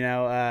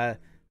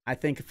 I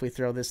think if we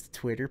throw this to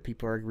Twitter,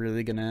 people are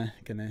really gonna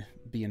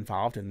be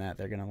involved in that.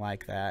 They're gonna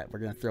like that. We're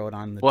gonna throw it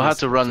on the. we'll have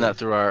to run that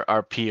through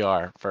our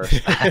PR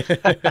first.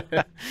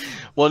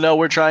 Well, no,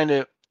 we're trying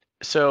to.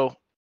 So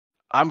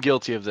I'm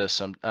guilty of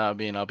this. I'll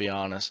be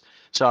honest.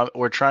 So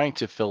we're trying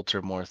to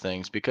filter more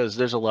things because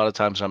there's a lot of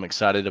times I'm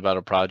excited about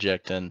a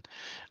project and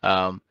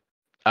um,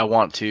 I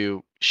want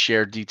to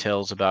share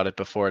details about it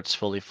before it's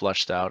fully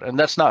fleshed out, and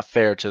that's not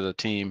fair to the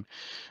team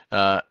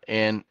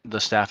and the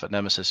staff at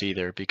Nemesis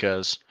either,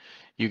 because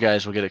you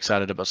guys will get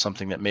excited about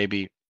something that may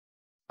be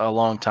a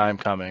long time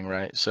coming,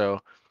 right? So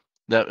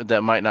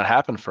that might not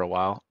happen for a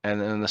while,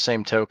 and then in the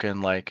same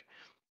token, like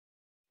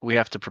we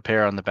have to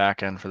prepare on the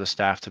back end for the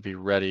staff to be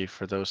ready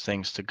for those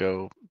things to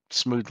go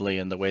smoothly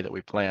in the way that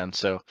we plan.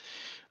 So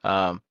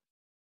um,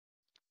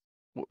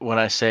 when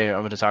I say I'm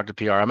going to talk to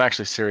PR, I'm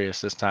actually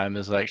serious this time.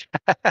 Is like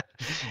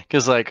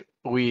because like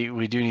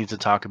we do need to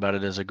talk about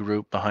it as a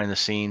group behind the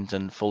scenes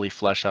and fully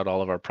flesh out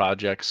all of our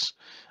projects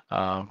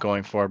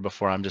going forward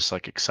before I'm just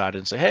like excited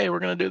and say, hey, we're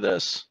going to do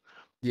this.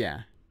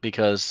 Yeah.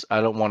 Because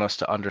I don't want us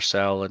to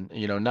undersell and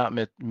not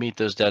meet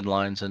those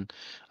deadlines, and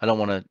I don't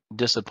want to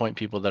disappoint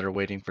people that are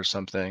waiting for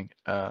something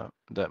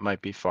that might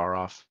be far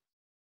off.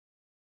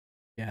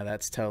 Yeah,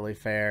 that's totally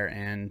fair.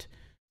 And,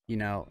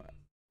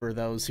 for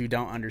those who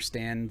don't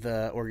understand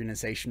the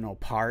organizational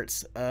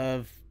parts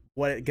of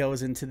what it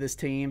goes into this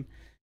team,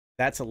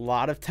 that's a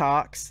lot of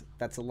talks.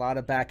 That's a lot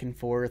of back and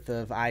forth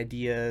of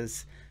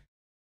ideas.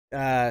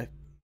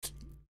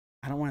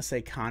 I don't want to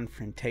say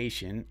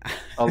confrontation.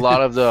 A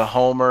lot of the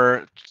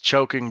Homer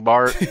choking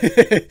Bart.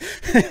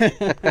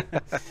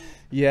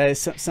 Yeah,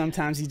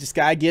 sometimes you just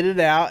gotta get it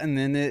out, and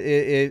then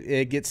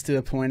it gets to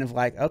a point of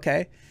like,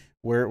 okay,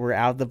 we're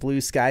out of the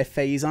blue sky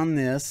phase on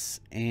this,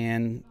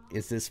 and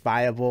is this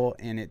viable?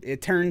 And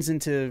it turns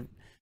into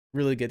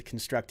really good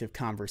constructive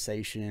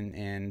conversation,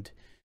 and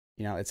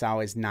it's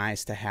always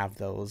nice to have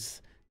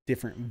those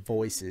different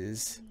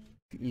voices,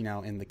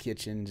 in the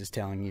kitchen, just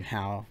telling you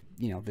how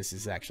this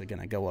is actually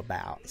going to go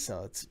about.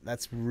 So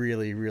that's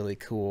really, really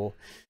cool.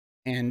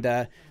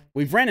 And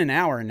we've ran an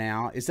hour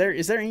now. Is there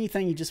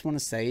anything you just want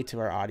to say to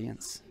our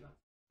audience?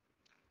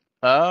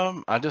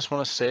 I just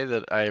want to say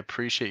that I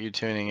appreciate you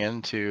tuning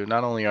in to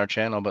not only our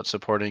channel but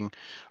supporting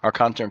our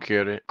content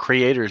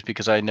creators,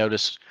 because I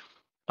noticed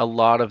a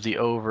lot of the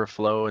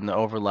overflow and the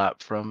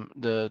overlap from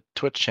the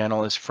Twitch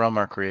channel is from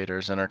our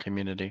creators and our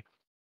community.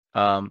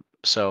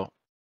 So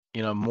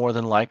more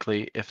than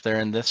likely, if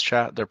they're in this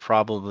chat, they're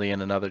probably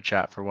in another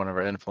chat for one of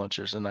our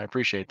influencers, and I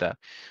appreciate that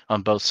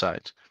on both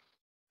sides,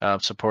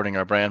 supporting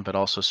our brand, but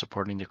also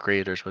supporting the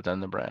creators within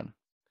the brand.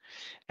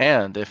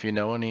 And if you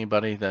know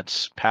anybody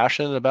that's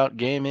passionate about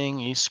gaming,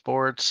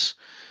 esports,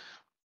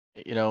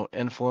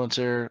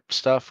 influencer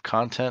stuff,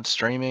 content,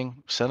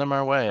 streaming, send them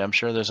our way. I'm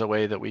sure there's a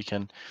way that we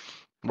can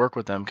work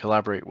with them,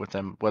 collaborate with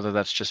them, whether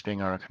that's just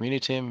being on our community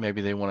team,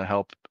 maybe they want to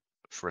help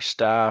for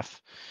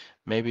staff,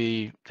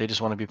 maybe they just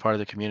want to be part of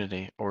the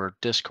community or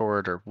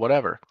Discord or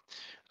whatever.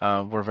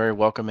 We're very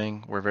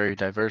welcoming, we're very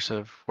diverse,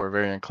 we're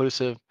very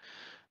inclusive,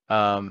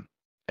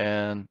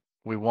 and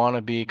we want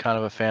to be kind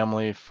of a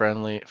family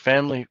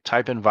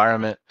type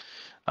environment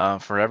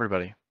for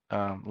everybody.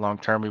 Long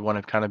term, we want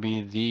to kind of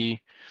be the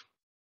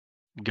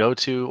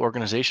go-to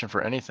organization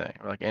for anything,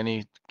 like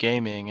any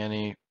gaming,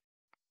 any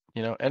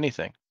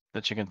anything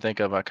that you can think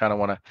of. I kind of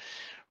want to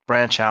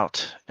branch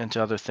out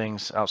into other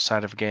things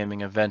outside of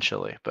gaming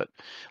eventually, but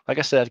like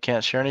I said, I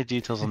can't share any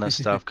details on that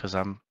stuff because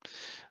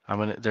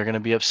they're gonna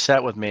be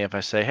upset with me if I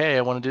say, hey,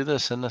 I want to do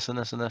this and this and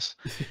this and this.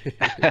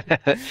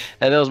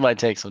 And those might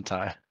take some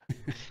time.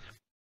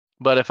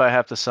 But if I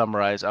have to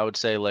summarize, I would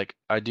say like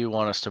I do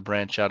want us to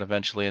branch out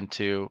eventually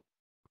into,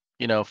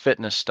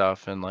 fitness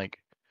stuff and like,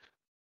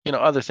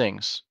 other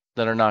things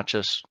that are not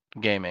just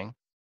gaming.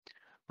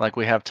 Like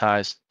we have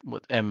ties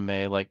with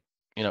MMA, like,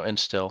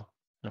 Instill,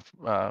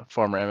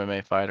 former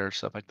MMA fighter,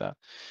 stuff like that.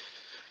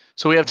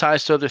 So we have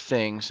ties to other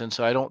things, and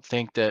so I don't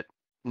think that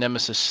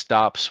Nemesis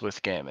stops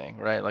with gaming,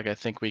 right? Like I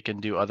think we can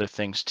do other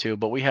things too,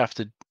 but we have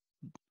to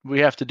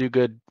do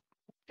good.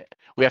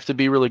 We have to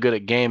be really good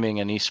at gaming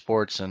and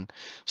esports and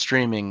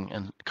streaming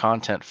and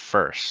content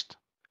first,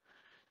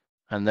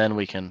 and then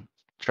we can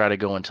try to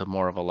go into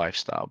more of a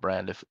lifestyle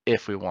brand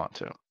if we want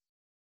to.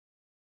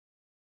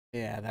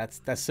 Yeah,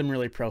 that's some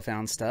really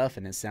profound stuff,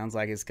 and it sounds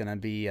like it's gonna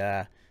be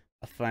a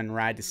fun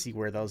ride to see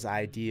where those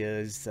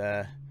ideas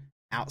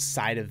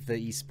outside of the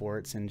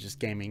esports and just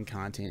gaming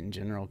content in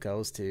general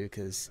goes to,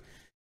 because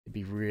it'd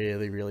be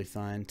really, really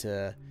fun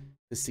to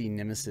to see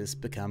Nemesis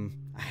become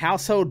a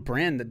household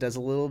brand that does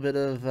a little bit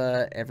of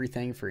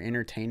everything for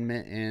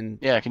entertainment. And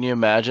Yeah, can you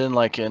imagine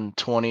like in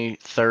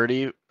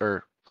 2030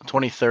 or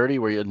 2030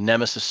 where your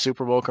Nemesis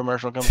Super Bowl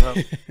commercial comes up?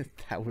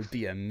 that would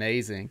be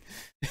amazing.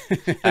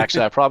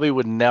 Actually, I probably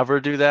would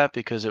never do that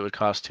because it would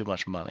cost too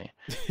much money.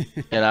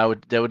 And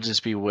that would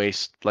just be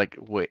waste, like,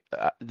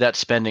 that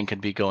spending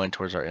could be going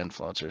towards our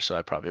influencers, so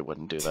I probably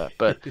wouldn't do that.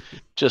 But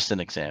just an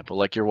example,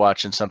 like you're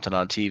watching something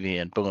on TV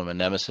and boom, a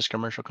Nemesis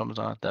commercial comes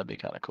on, that'd be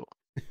kind of cool.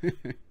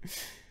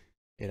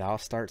 It all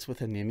starts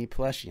with a Nemi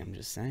plushie, I'm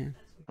just saying.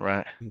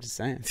 Right. I'm just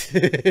saying.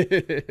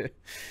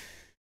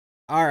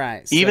 All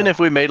right. So, even if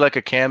we made like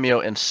a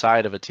cameo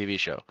inside of a TV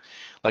show,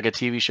 like a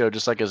TV show,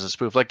 just like as a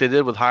spoof, like they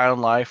did with High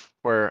on Life,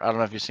 where I don't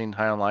know if you've seen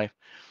High on Life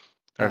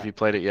or if you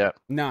played it yet.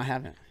 No, I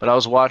haven't. But I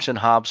was watching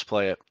Hobbs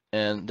play it,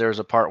 and there's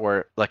a part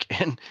where, like,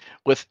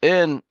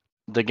 within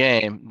the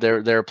game,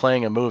 they're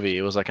playing a movie.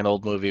 It was like an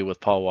old movie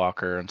with Paul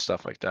Walker and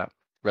stuff like that.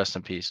 Rest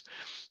in peace.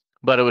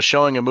 But it was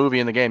showing a movie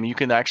in the game. You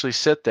can actually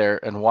sit there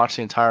and watch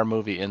the entire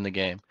movie in the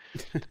game.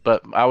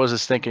 But I was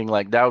just thinking,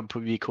 like, that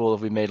would be cool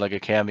if we made like a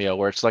cameo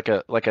where it's like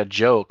a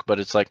joke,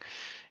 but it's like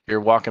you're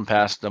walking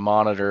past the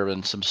monitor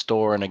in some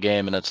store in a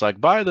game, and it's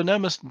like, buy the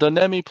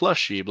Nemi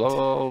plushie, blah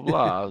blah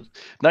blah,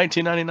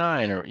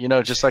 1999,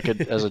 or just like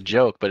as a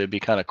joke. But it'd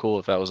be kind of cool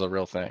if that was a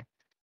real thing.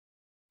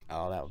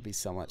 Oh, that would be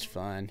so much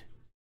fun.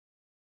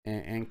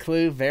 And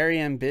Clue,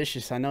 very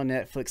ambitious. I know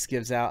Netflix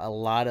gives out a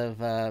lot of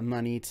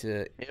money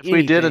to. If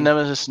we did a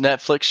Nemesis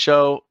Netflix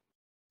show,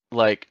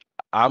 like,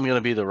 I'm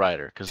gonna be the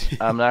writer because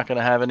I'm not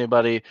gonna have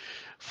anybody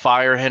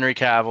fire Henry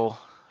Cavill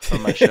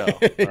from my show.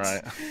 All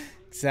right.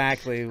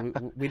 Exactly.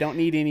 We don't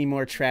need any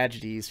more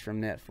tragedies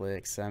from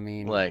Netflix. I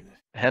mean, like,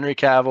 Henry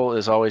Cavill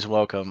is always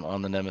welcome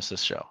on the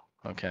Nemesis show.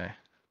 Okay.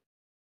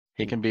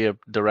 He can be a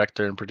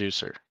director and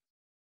producer.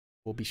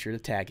 We'll be sure to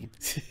tag him.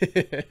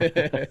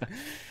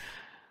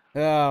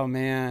 Oh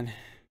man.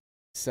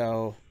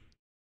 So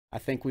I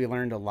think we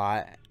learned a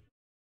lot,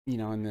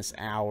 in this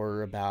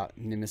hour about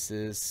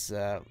Nemesis,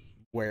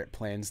 where it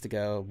plans to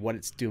go, what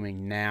it's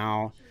doing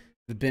now,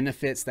 the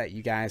benefits that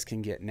you guys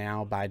can get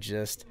now by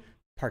just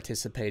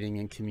participating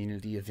in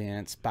community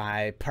events,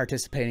 by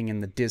participating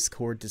in the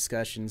Discord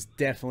discussions.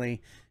 Definitely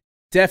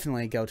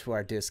go to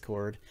our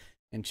Discord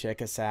and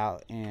check us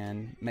out,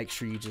 and make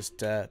sure you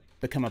just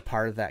become a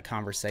part of that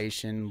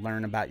conversation,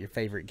 learn about your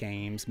favorite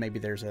games. Maybe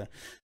there's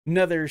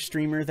another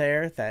streamer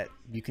there that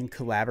you can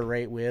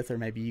collaborate with, or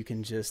maybe you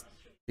can just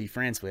be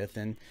friends with.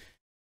 And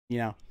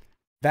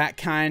that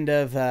kind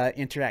of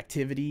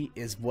interactivity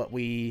is what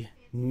we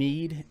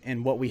need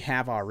and what we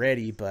have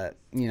already, but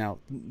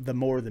the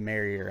more the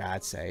merrier,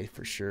 I'd say,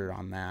 for sure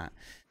on that.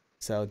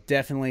 So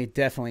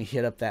definitely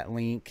hit up that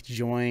link,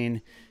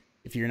 join.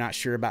 If you're not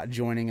sure about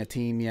joining a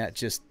team yet,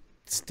 just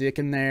stick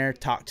in there,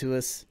 talk to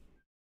us.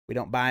 We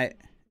don't buy it.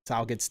 It's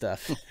all good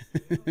stuff.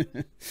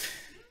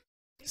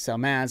 So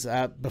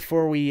Maz,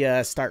 before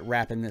we start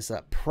wrapping this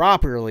up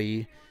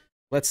properly,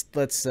 let's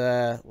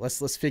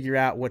figure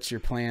out what's your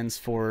plans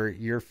for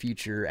your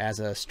future as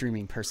a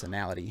streaming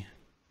personality.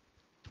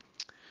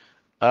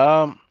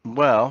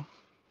 Well,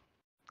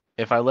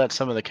 if I let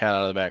some of the cat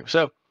out of the bag.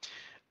 So,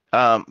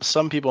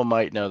 some people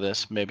might know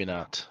this, maybe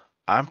not.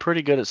 I'm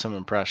pretty good at some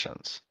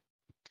impressions.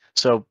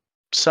 So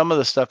some of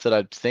the stuff that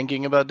I'm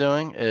thinking about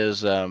doing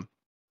is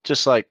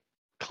just like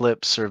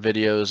clips or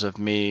videos of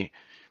me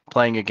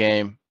playing a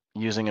game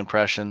using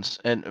impressions,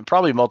 and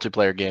probably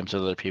multiplayer games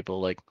with other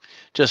people. Like,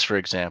 just for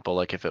example,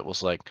 like if it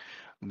was like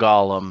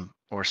Gollum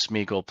or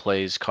Smeagol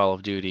plays Call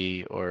of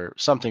Duty or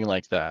something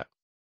like that,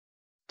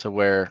 to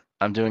where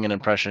I'm doing an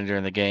impression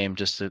during the game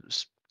just to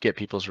get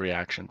people's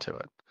reaction to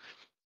it.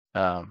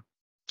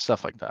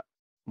 Stuff like that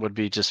would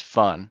be just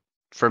fun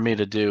for me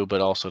to do, but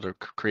also to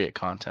create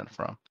content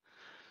from.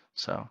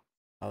 So.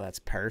 Oh, that's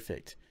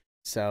perfect.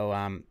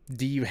 So,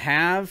 do you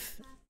have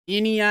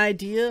any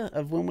idea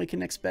of when we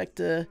can expect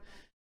to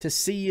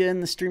see you in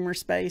the streamer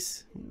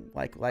space?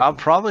 Like I'll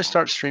probably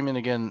start streaming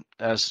again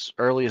as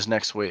early as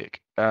next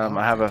week. I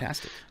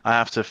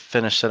have to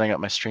finish setting up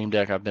my stream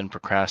deck. I've been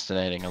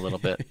procrastinating a little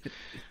bit.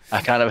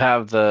 I kind of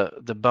have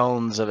the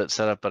bones of it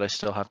set up, but I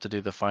still have to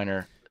do the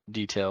finer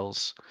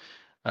details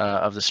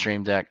of the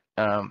stream deck.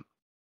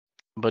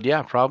 But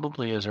yeah,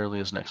 probably as early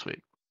as next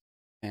week.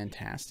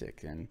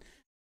 Fantastic. And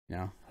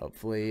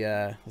hopefully,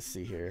 let's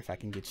see here if I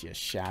can get you a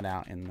shout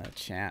out in the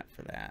chat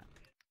for that.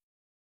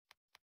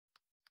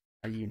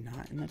 Are you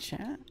not in the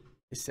chat?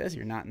 It says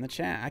you're not in the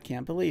chat. I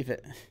can't believe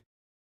it.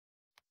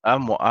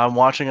 I'm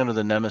watching under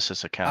the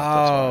Nemesis account.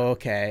 Oh,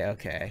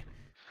 okay.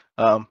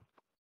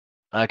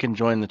 I can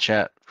join the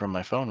chat from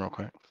my phone real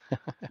quick.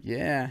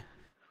 Yeah.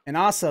 And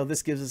also,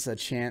 this gives us a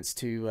chance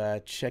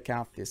to check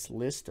out this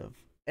list of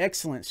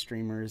excellent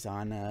streamers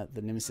on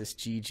the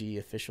NemesisGG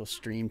official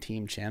stream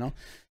team channel,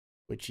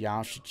 which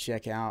y'all should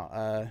check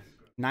out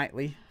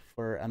nightly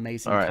for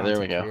amazing content. All right, there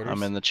we go. Creators.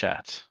 I'm in the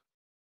chat.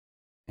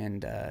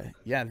 And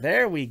yeah,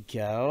 there we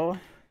go.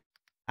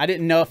 I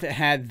didn't know if it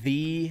had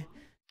the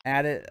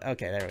added.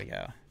 Okay, there we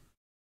go.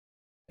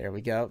 There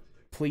we go.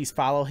 Please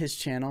follow his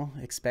channel.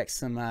 Expect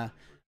some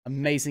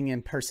amazing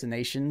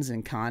impersonations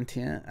and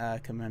content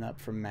coming up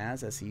from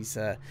Maz as he's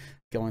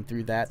going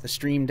through that. The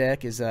Stream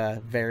Deck is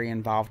a very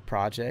involved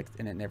project,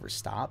 and it never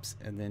stops.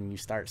 And then you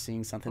start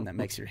seeing something that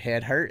makes your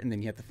head hurt, and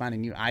then you have to find a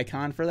new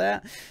icon for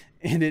that,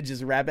 and it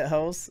just rabbit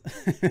holes.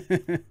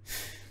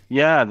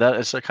 Yeah,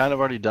 I kind of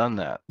already done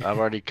that. I've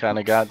already kind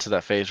of got to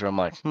that phase where I'm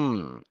like,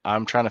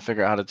 I'm trying to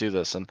figure out how to do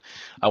this, and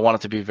I want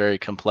it to be very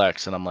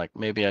complex, and I'm like,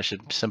 maybe I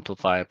should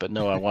simplify it, but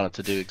no, I want it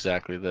to do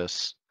exactly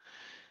this.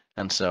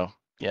 And so,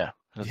 yeah,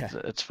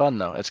 it's fun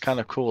though. It's kind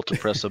of cool to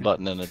press a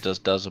button and it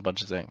just does a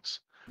bunch of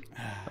things.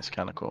 That's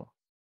kind of cool.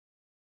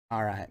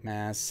 All right,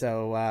 man.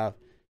 So,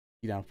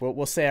 you know,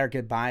 we'll say our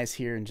goodbyes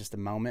here in just a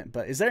moment,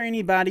 but is there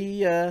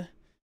anybody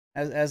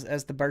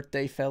as the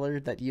birthday feller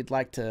that you'd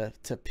like to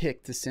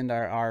pick to send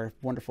our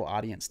wonderful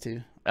audience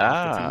to?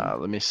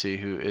 Let me see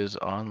who is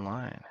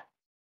online.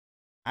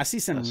 I see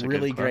some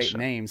really great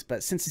names,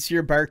 but since it's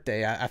your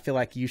birthday, I feel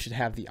like you should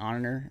have the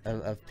honor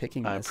of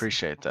picking this. I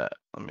appreciate that.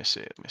 Let me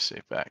see.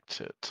 Back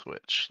to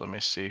Twitch. Let me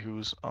see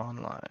who's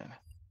online.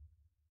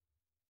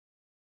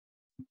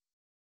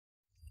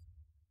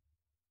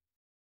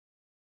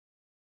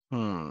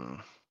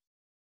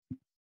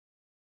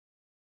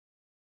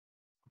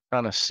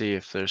 Trying to see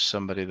if there's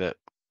somebody that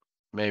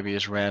maybe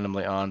is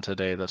randomly on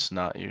today that's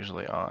not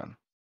usually on.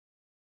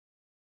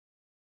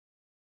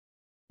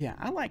 Yeah,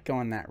 I like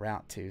going that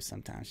route too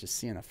sometimes, just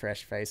seeing a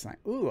fresh face like,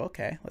 ooh,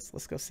 okay,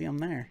 let's go see them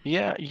there.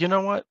 Yeah, you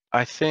know what?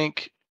 I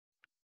think,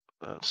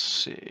 let's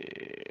see.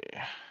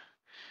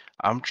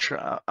 I'm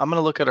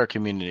gonna look at our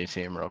community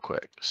team real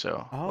quick.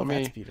 So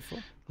that's beautiful.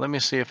 Let me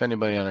see if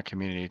anybody on our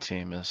community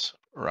team is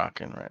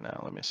rocking right now.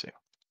 Let me see.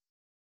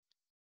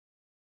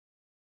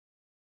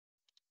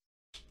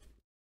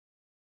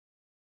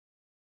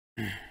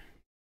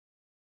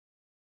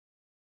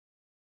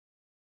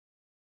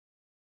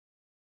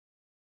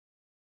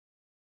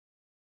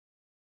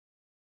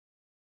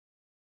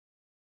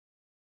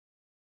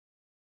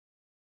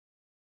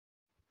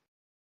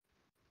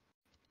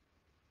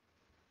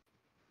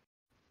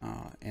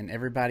 And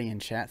everybody in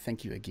chat,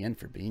 thank you again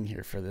for being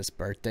here for this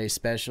birthday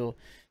special.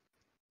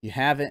 If you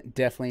haven't,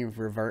 definitely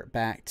revert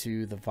back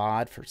to the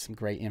VOD for some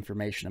great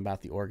information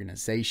about the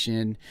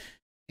organization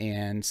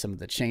and some of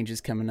the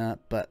changes coming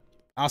up, but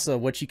also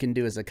what you can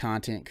do as a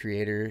content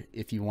creator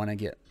if you want to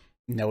get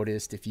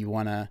noticed, if you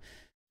want to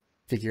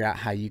figure out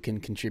how you can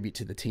contribute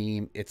to the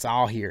team. It's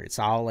all here. It's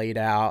all laid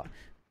out.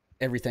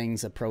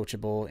 Everything's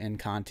approachable in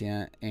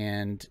content,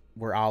 and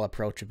we're all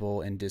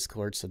approachable in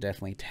Discord, so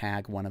definitely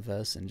tag one of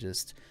us and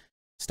just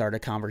start a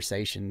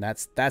conversation.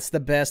 That's the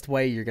best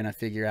way you're going to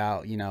figure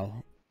out, you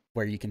know,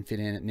 where you can fit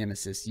in at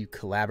Nemesis. You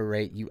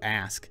collaborate, you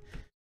ask.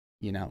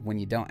 You know, when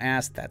you don't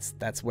ask,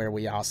 that's where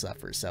we all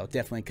suffer. So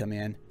definitely come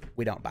in.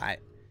 We don't buy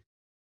it.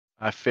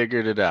 I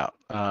figured it out.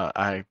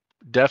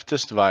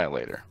 Deftest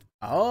Violator.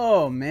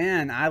 Oh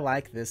man, I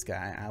like this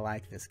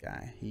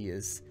guy. He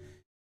is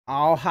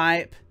all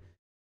hype.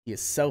 He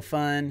is so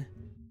fun.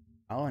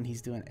 Oh, and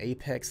he's doing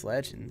Apex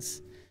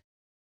Legends.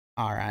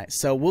 All right,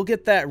 so we'll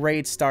get that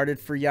raid started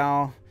for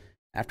y'all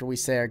after we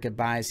say our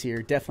goodbyes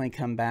here. Definitely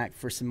come back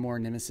for some more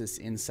Nemesis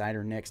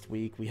Insider next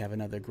week. We have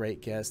another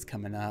great guest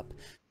coming up.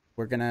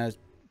 We're going to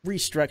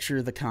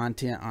restructure the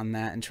content on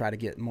that and try to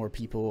get more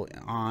people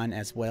on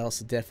as well.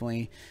 So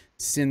definitely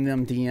send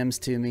them DMs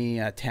to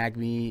me, tag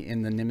me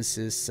in the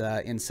Nemesis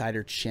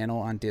Insider channel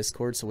on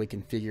Discord so we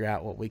can figure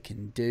out what we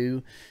can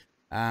do.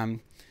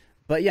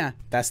 But yeah,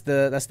 that's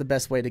the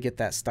best way to get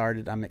that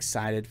started. I'm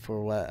excited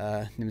for what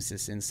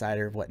Nemesis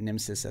Insider, what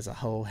Nemesis as a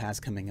whole has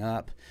coming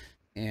up.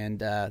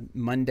 And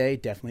Monday,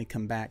 definitely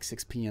come back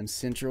 6 p.m.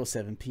 Central,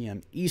 7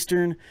 p.m.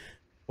 Eastern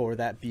for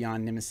that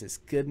Beyond Nemesis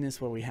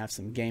goodness, where we have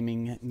some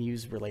gaming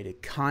news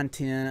related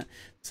content.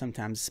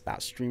 Sometimes it's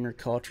about streamer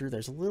culture.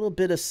 There's a little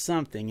bit of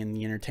something in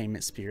the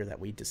entertainment sphere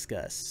that we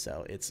discuss.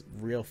 So it's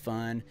real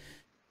fun.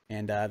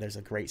 And there's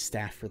a great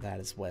staff for that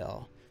as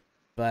well.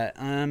 But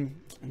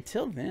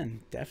until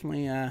then,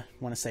 definitely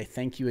want to say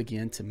thank you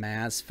again to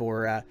Maz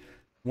for,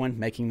 one,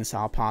 making this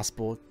all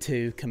possible,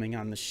 two, coming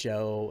on the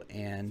show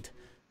and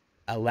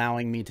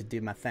allowing me to do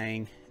my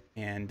thing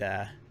and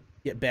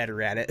get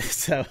better at it.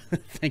 So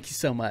thank you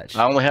so much.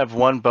 I only have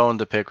one bone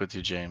to pick with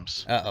you,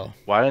 James. Uh-oh.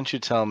 Why didn't you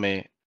tell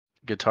me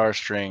guitar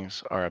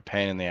strings are a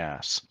pain in the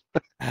ass?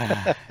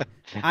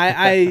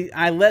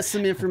 I let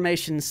some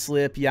information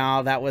slip,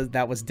 y'all. That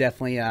was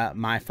definitely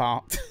my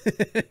fault.